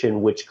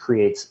separation, which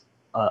creates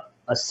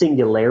a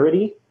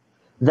singularity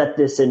that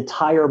this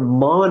entire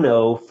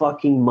mono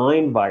fucking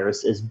mind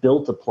virus is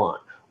built upon.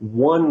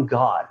 One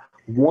God,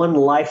 one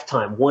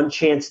lifetime, one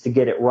chance to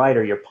get it right,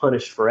 or you're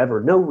punished forever.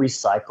 No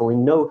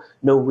recycling,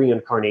 no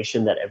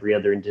reincarnation that every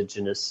other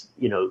indigenous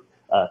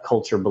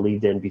culture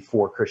believed in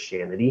before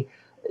Christianity.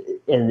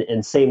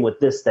 And same with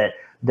this, that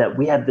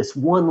we have this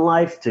one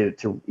life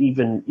to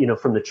even,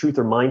 from the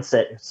truther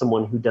mindset,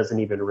 someone who doesn't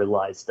even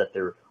realize that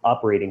they're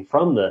operating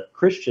from the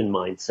Christian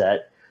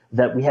mindset,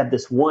 that we have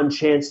this one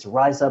chance to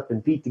rise up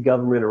and beat the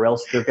government, or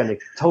else they're going to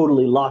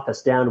totally lock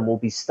us down and we'll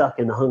be stuck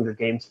in the Hunger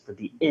Games for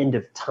the end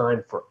of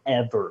time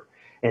forever.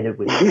 And it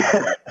was,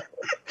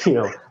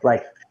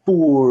 like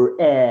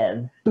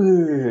forever,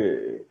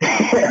 forever.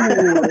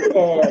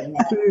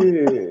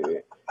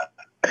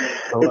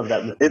 I love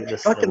that.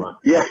 It's fucking,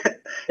 yeah,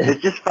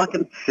 it's just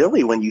fucking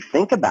silly when you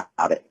think about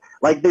it.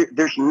 Like,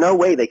 there's no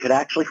way they could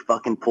actually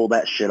fucking pull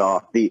that shit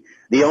off. The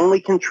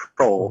only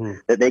control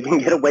that they can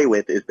get away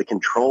with is the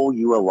control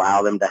you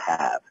allow them to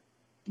have.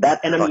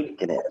 That's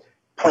fucking it.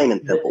 Plain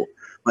and simple.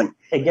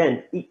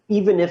 Again,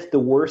 even if the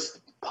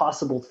worst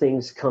possible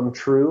things come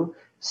true,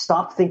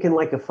 stop thinking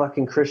like a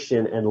fucking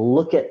Christian and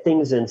look at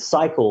things in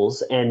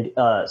cycles and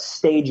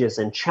stages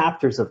and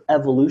chapters of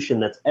evolution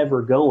that's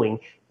ever going.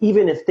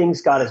 Even if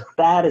things got as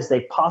bad as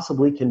they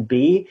possibly can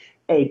be,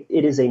 it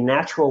is a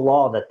natural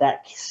law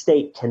that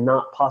state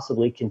cannot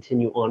possibly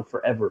continue on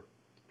forever.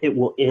 It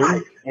will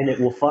end and it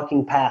will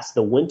fucking pass.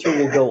 The winter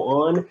will go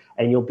on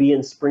and you'll be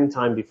in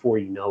springtime before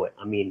you know it.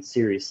 I mean,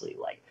 seriously,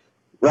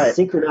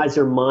 synchronize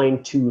your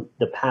mind to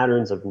the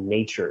patterns of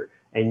nature,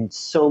 and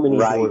so many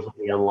doors will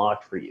be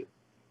unlocked for you.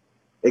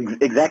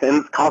 Exactly, and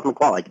it's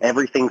cosmic law. Like,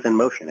 everything's in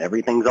motion.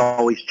 Everything's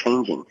always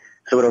changing.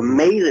 So it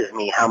amazes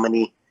me how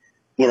many,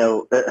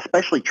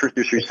 especially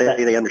truthers who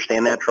say they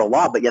understand natural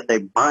law, but yet they're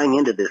buying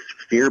into this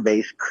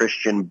fear-based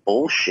Christian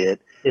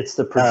bullshit. It's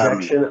the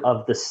projection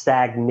of the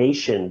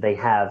stagnation they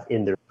have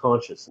in their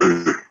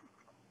consciousness.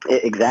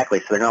 Exactly,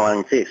 so they're not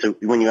allowing to see it. So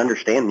when you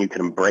understand, you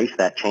can embrace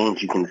that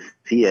change. You can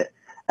see it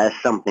as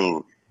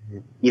something,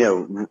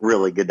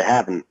 really good to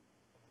have. And,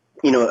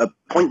 a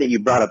point that you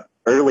brought up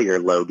earlier,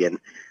 Logan,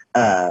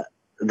 that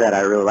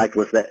I really liked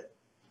was that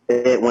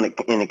when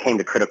it came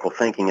to critical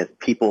thinking, is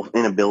people's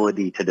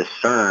inability to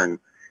discern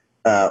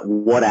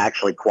what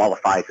actually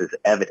qualifies as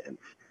evidence.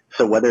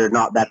 So whether or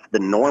not that's the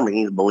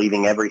normies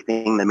believing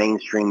everything the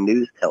mainstream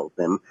news tells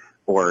them,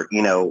 or,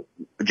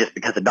 just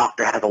because a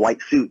doctor has a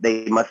white suit,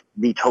 they must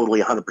be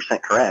totally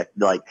 100% correct.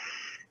 Like,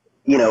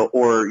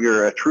 or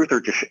you're a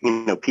truther, just,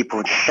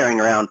 people sharing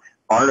around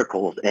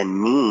articles and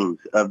memes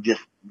of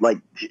just like,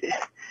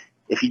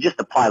 if you just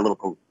apply a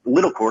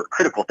little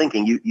critical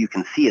thinking, you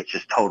can see it's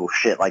just total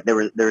shit. Like,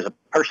 there's a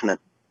person that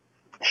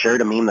shared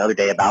a meme the other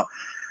day about,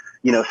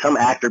 some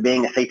actor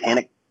being a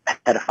satanic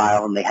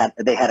pedophile, and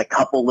they had a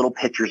couple little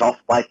pictures all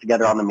spliced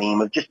together on the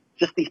meme of just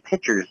these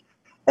pictures,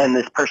 and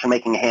this person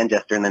making a hand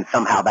gesture, and then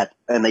somehow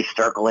and they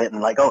circle it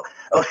and like, oh,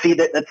 see,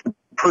 that's the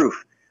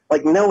proof.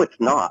 Like, no, it's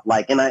not.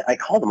 Like, and I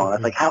called them on it.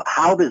 It's like,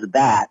 how does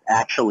that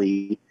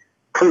actually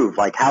prove?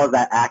 Like, how is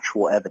that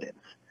actual evidence?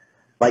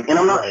 Like, and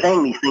I'm not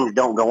saying these things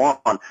don't go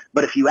on,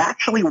 but if you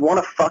actually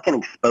want to fucking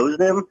expose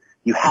them,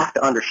 you have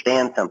to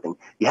understand something.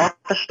 You have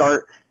to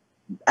start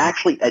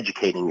actually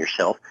educating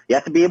yourself. You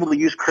have to be able to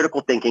use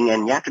critical thinking,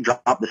 and you have to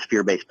drop this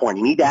fear-based porn.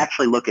 You need to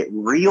actually look at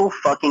real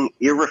fucking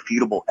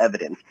irrefutable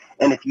evidence.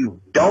 And if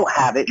you don't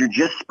have it, you're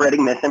just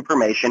spreading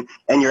misinformation,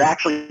 and you're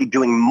actually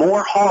doing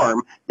more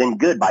harm than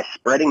good by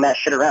spreading that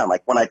shit around.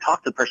 Like, when I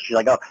talk to the person, she's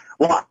like, oh,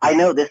 well, I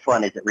know this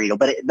one isn't real,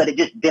 but it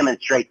just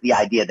demonstrates the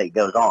idea that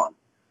goes on.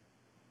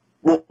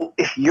 Well,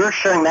 if you're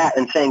sharing that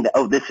and saying that,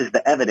 oh, this is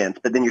the evidence,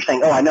 but then you're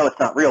saying, oh, I know it's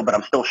not real, but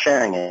I'm still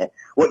sharing it,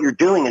 what you're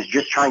doing is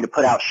just trying to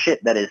put out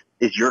shit that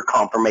is your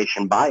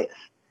confirmation bias.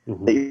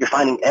 That you're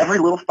finding every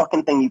little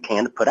fucking thing you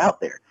can to put out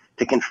there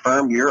to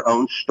confirm your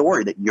own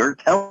story that you're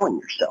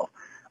telling yourself.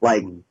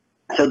 Like,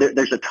 so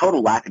there's a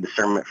total lack of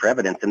discernment for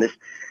evidence, and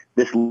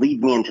this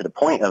leads me into the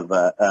point of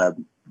a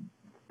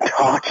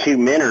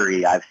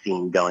documentary I've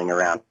seen going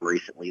around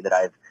recently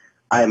that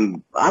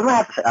I'm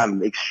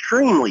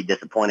extremely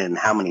disappointed in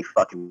how many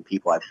fucking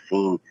people I've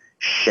seen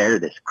share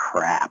this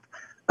crap.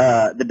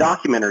 The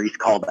documentary is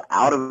called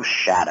Out of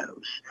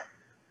Shadows.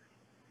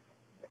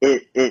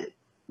 It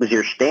was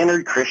your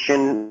standard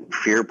Christian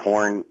fear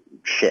porn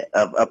shit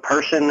of a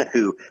person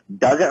who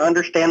doesn't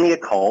understand the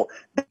occult,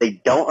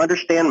 they don't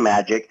understand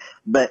magic,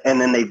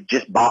 and then they've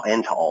just bought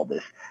into all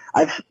this.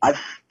 I've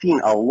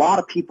seen a lot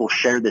of people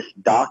share this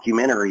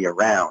documentary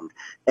around,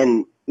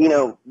 and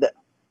I'm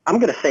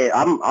going to say it.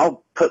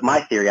 I'll put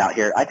my theory out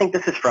here. I think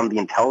this is from the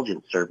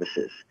intelligence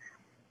services.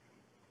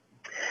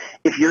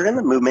 If you're in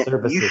the movement,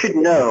 you should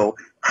know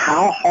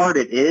how hard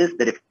it is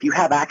that if you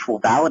have actual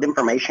valid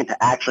information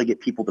to actually get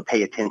people to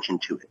pay attention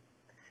to it.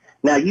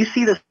 Now, you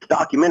see this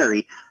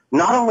documentary,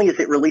 not only is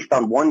it released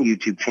on one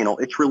YouTube channel,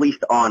 it's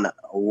released on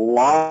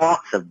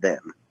lots of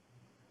them.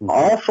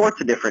 all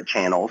sorts of different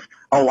channels.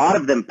 A lot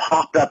of them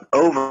popped up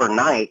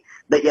overnight,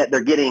 but yet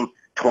they're getting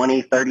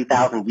 20,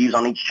 30,000 views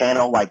on each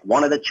channel. Like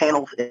one of the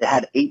channels, it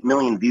had 8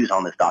 million views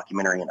on this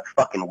documentary in a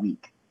fucking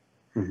week.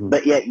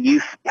 But yet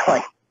you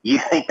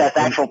think that's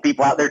actual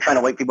people out there trying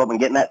to wake people up and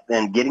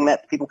getting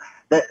that to people.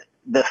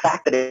 The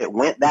fact that it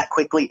went that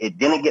quickly, it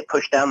didn't get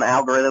pushed down the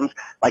algorithms.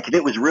 Like if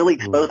it was really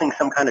exposing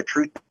some kind of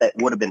truth, that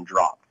would have been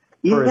dropped.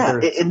 For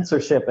their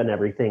censorship and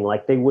everything,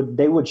 like they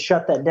would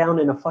shut that down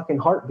in a fucking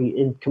heartbeat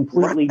and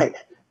completely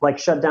like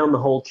shut down the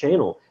whole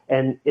channel.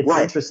 And it's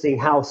interesting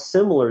how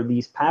similar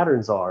these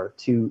patterns are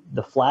to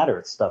the flat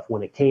Earth stuff.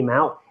 When it came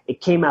out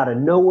of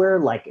nowhere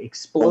like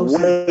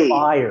explosive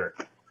fire.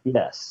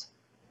 Yes.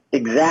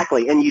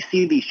 Exactly. And you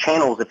see these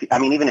channels,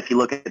 even if you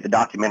look at the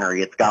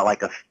documentary, it's got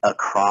like a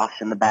cross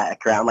in the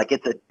background. Like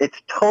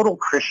it's total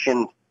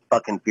Christian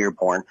fucking fear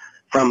porn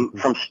from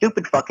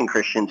stupid fucking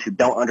Christians who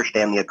don't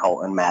understand the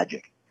occult and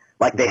magic.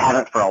 Like they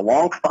haven't for a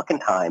long fucking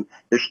time.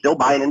 They're still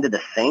buying into the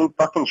same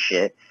fucking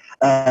shit.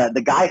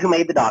 The guy who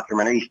made the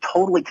documentary, he's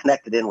totally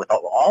connected in with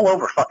all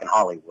over fucking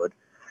Hollywood.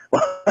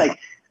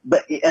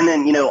 And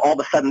then, all of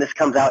a sudden this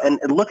comes out and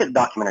look at the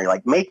documentary,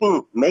 like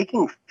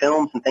making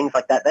films and things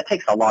like that. That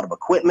takes a lot of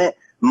equipment,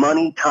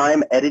 money,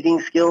 time, editing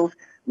skills.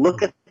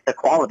 Look at the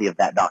quality of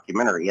that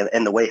documentary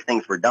and the way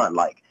things were done,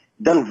 like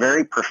done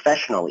very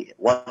professionally. It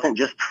wasn't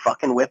just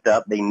fucking whipped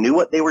up. They knew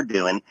what they were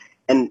doing,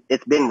 and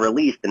it's been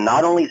released. And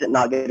not only is it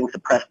not getting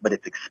suppressed, but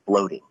it's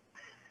exploding.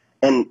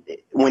 And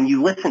when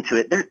you listen to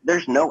it,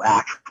 there's no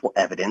actual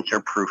evidence or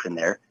proof in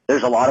there.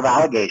 There's a lot of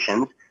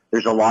allegations.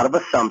 There's a lot of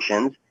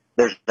assumptions.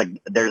 There's the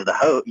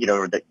host,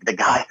 the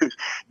guy who's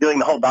doing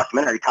the whole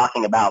documentary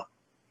talking about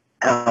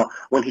how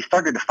when he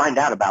started to find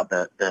out about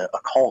the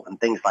occult and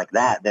things like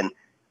that, then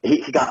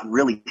he got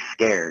really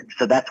scared.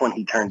 So that's when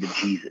he turned to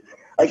Jesus.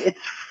 Like it's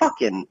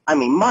fucking,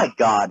 my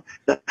God,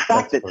 the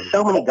fact that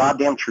so many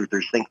goddamn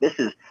truthers think this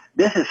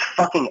is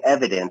fucking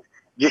evidence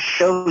just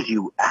shows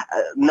you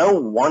no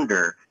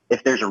wonder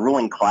if there's a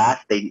ruling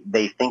class, they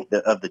think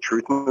of the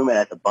truth movement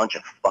as a bunch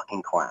of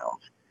fucking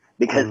clowns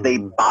because they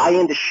buy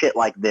into shit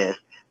like this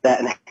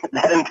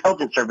that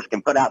intelligence service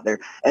can put out there,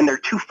 and they're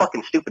too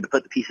fucking stupid to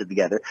put the pieces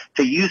together,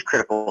 to use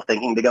critical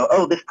thinking, to go,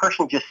 oh, this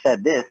person just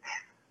said this,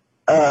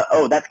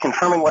 that's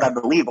confirming what I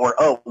believe, or,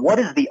 what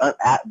is they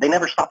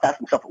never stopped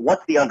asking themselves,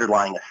 what's the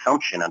underlying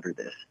assumption under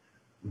this?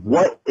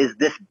 What is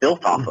this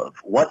built off of?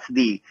 What's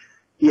the,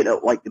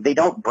 they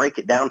don't break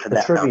it down to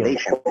that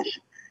foundation.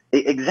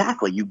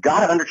 Exactly. You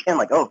got to understand,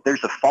 like,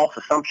 there's a false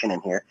assumption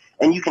in here,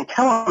 and you can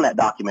tell on that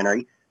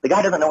documentary, the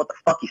guy doesn't know what the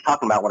fuck he's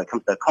talking about when it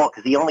comes to the occult,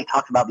 because he only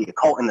talks about the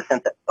occult in the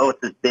sense that, it's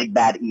this big,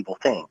 bad, evil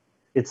thing.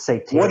 It's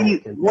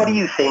satanic. What do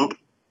you think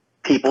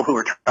people who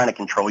are trying to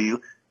control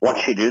you want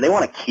you to do? They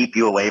want to keep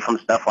you away from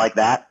stuff like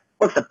that.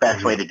 What's the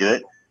best way to do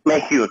it?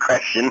 Make you a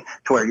Christian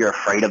to where you're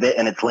afraid of it,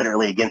 and it's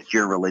literally against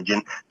your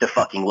religion to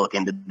fucking look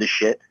into this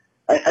shit.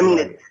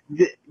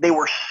 They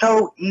were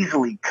so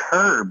easily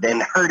curbed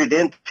and herded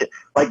into,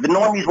 like the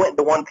normies went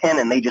into one pen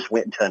and they just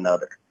went into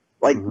another.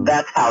 Like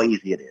that's how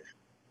easy it is.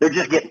 They're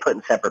just getting put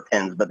in separate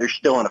pens, but they're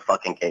still in a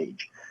fucking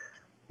cage.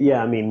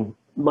 Yeah,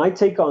 my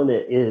take on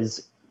it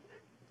is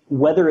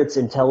whether it's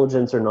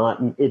intelligence or not,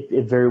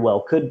 it very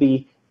well could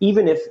be.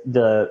 Even if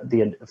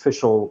the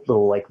official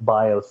little like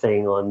bio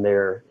thing on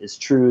there is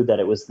true,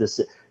 that it was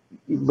this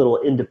little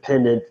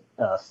independent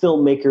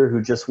filmmaker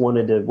who just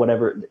wanted to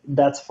whatever,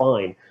 that's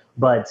fine.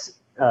 But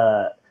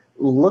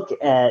look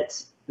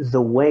at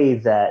the way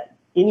that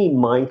any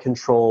mind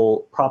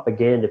control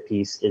propaganda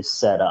piece is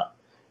set up.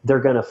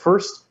 They're going to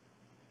first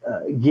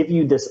give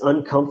you this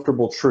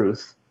uncomfortable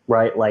truth,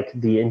 right? Like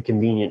the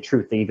inconvenient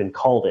truth. They even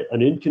called it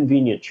an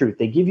inconvenient truth.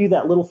 They give you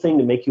that little thing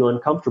to make you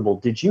uncomfortable.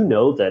 Did you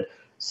know that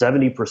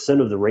 70%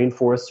 of the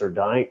rainforests are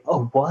dying?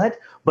 Oh, what?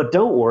 But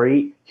don't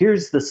worry,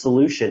 here's the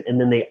solution.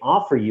 And then they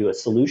offer you a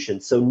solution.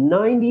 So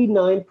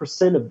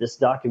 99% of this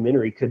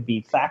documentary could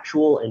be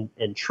factual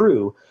and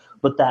true,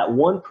 but that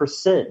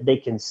 1%, they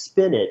can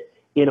spin it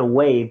in a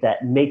way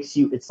that makes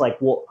you, it's like,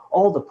 well,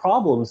 all the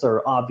problems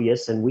are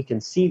obvious and we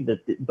can see that,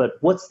 but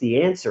what's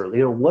the answer?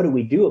 What do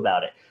we do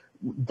about it?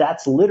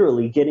 That's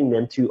literally getting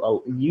them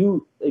to,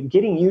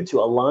 getting you to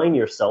align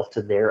yourself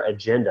to their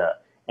agenda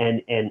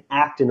and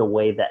act in a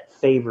way that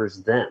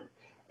favors them.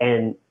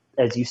 And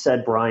as you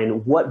said,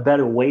 Brian, what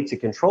better way to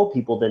control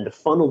people than to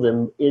funnel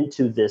them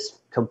into this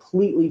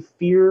completely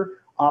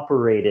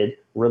fear-operated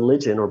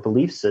religion or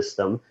belief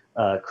system,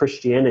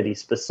 Christianity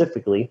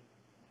specifically.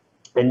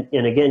 And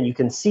again, you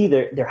can see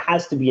there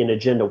has to be an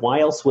agenda. Why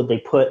else would they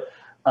put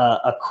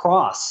a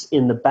cross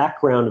in the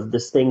background of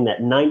this thing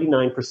that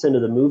 99%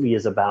 of the movie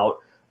is about,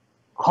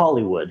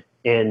 Hollywood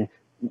and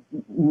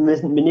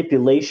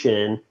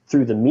manipulation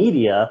through the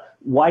media?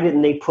 Why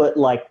didn't they put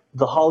like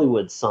the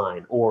Hollywood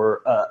sign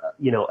or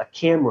a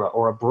camera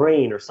or a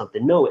brain or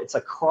something? No, it's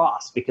a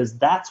cross, because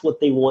that's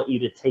what they want you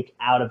to take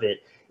out of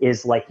it,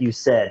 is like you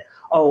said,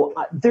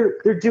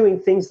 they're doing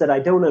things that I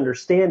don't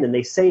understand, and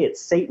they say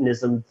it's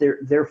Satanism,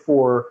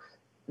 therefore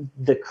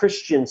the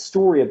Christian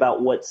story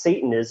about what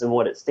Satan is and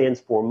what it stands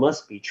for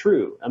must be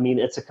true. I mean,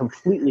 it's a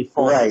completely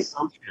false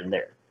assumption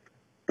there.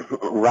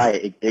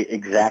 Right,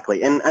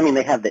 exactly. And I mean,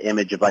 they have the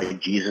image of like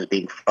Jesus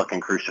being fucking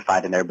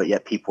crucified in there, but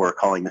yet people are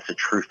calling this a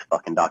truth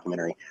fucking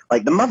documentary.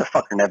 Like, the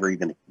motherfucker never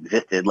even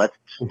existed. Let's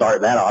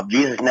start that off.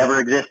 Jesus never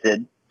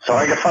existed.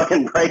 Sorry to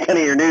fucking break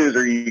any of your news,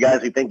 or you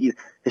guys who think he's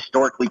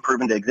historically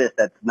proven to exist.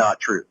 That's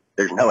not true.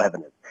 There's no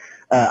evidence.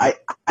 I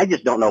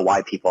just don't know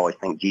why people always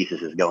think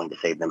Jesus is going to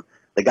save them.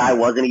 The guy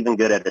wasn't even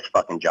good at his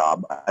fucking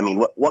job. I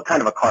mean, what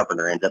kind of a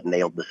carpenter ends up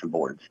nailed to some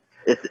boards?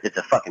 It's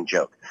a fucking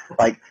joke.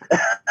 Like,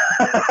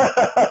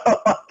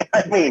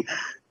 I mean,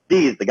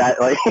 geez, the guy,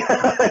 like,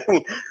 I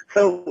mean,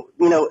 so,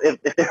 you know,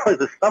 if there was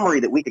a summary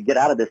that we could get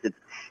out of this, it's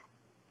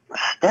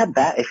step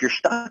back. If you're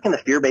stuck in the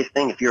fear-based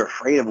thing, if you're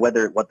afraid of what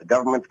the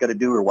government's going to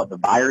do or what the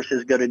virus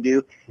is going to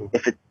do,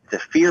 if it's a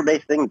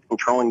fear-based thing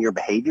controlling your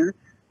behavior,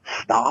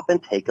 stop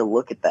and take a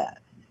look at that.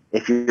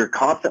 If you're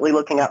constantly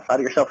looking outside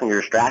of yourself and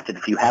you're distracted,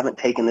 if you haven't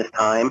taken this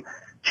time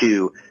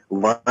to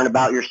learn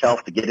about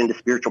yourself, to get into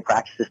spiritual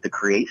practices, to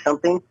create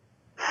something,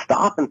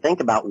 stop and think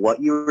about what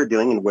you were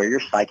doing and where your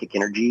psychic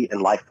energy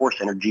and life force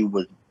energy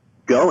was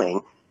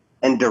going,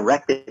 and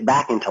direct it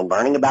back into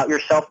learning about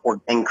yourself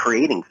and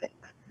creating things.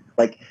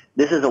 Like,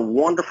 this is a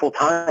wonderful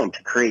time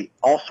to create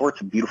all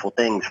sorts of beautiful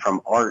things,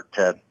 from art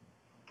to,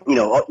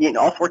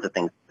 all sorts of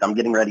things. I'm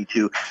getting ready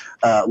to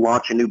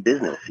launch a new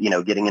business,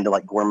 getting into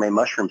like gourmet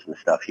mushrooms and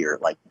stuff here,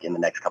 like in the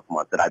next couple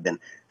months, that I've been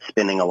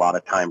spending a lot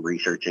of time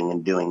researching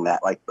and doing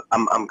that. Like,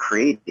 I'm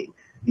creating.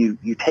 You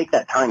take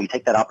that time, you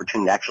take that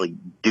opportunity to actually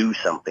do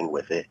something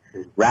with it,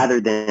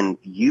 rather than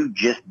you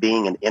just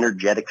being an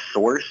energetic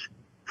source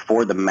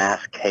for the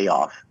mass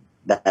chaos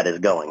that is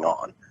going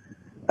on.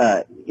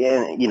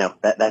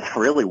 That's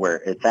really where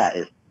it's at,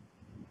 is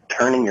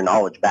turning your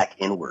knowledge back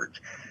inwards.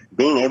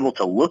 Being able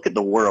to look at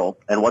the world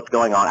and what's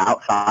going on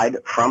outside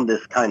from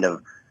this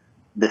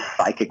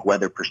psychic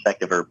weather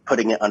perspective, or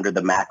putting it under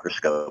the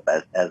macroscope,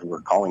 as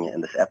we're calling it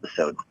in this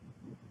episode,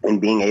 and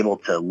being able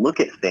to look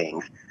at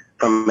things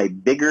from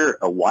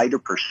a wider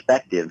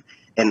perspective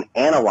and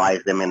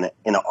analyze them in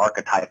an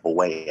archetypal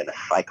way, in a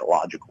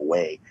psychological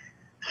way.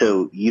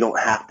 So you don't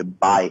have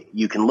to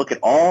you can look at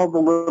all the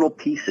little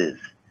pieces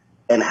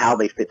and how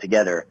they fit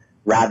together,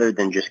 rather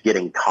than just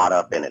getting caught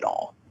up in it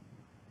all.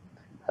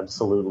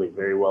 Absolutely.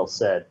 Very well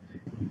said.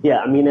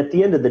 Yeah, I mean, at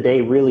the end of the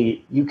day,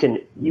 really, you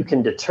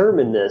can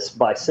determine this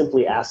by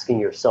simply asking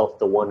yourself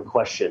the one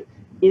question: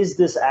 is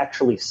this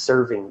actually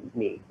serving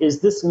me?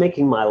 Is this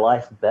making my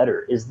life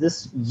better? Is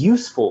this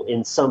useful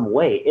in some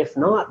way? If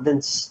not,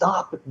 then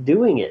stop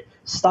doing it.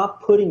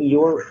 Stop putting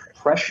your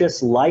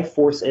precious life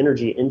force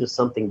energy into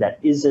something that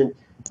isn't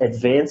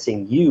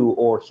advancing you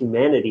or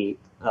humanity,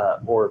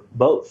 or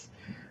both.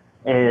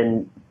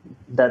 And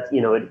that,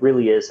 it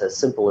really is as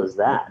simple as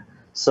that.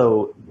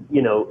 So,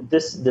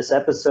 this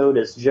episode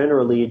is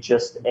generally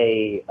just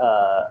a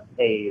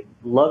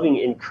loving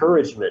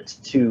encouragement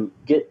to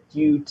get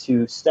you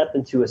to step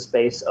into a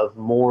space of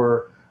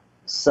more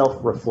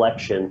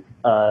self-reflection,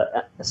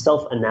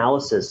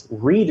 self-analysis,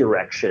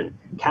 redirection,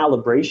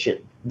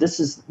 calibration. This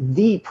is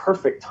the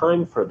perfect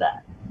time for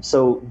that.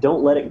 So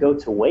don't let it go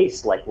to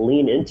waste. Like,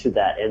 lean into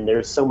that, and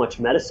there's so much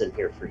medicine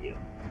here for you.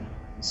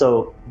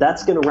 So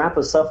that's going to wrap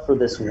us up for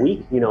this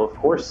week. Of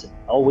course,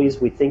 always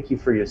we thank you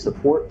for your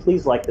support.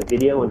 Please like the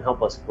video and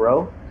help us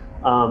grow.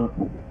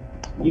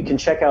 You can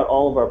check out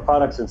all of our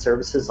products and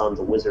services on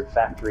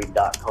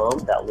thewizardfactory.com.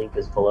 That link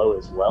is below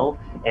as well.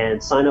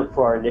 And sign up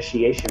for our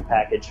initiation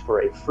package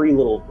for a free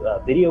little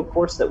video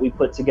course that we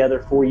put together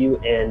for you,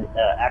 and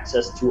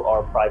access to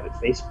our private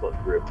Facebook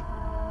group.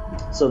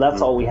 So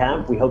that's all we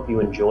have. We hope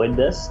you enjoyed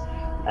this.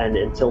 And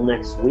until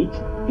next week,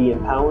 be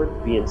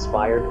empowered, be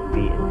inspired,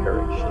 be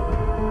encouraged.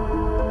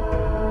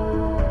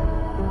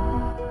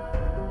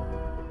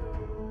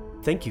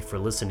 Thank you for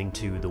listening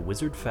to the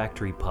Wizard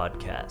Factory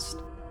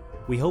podcast.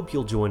 We hope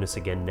you'll join us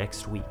again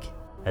next week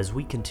as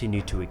we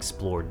continue to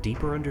explore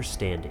deeper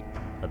understanding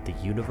of the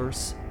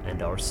universe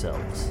and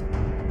ourselves.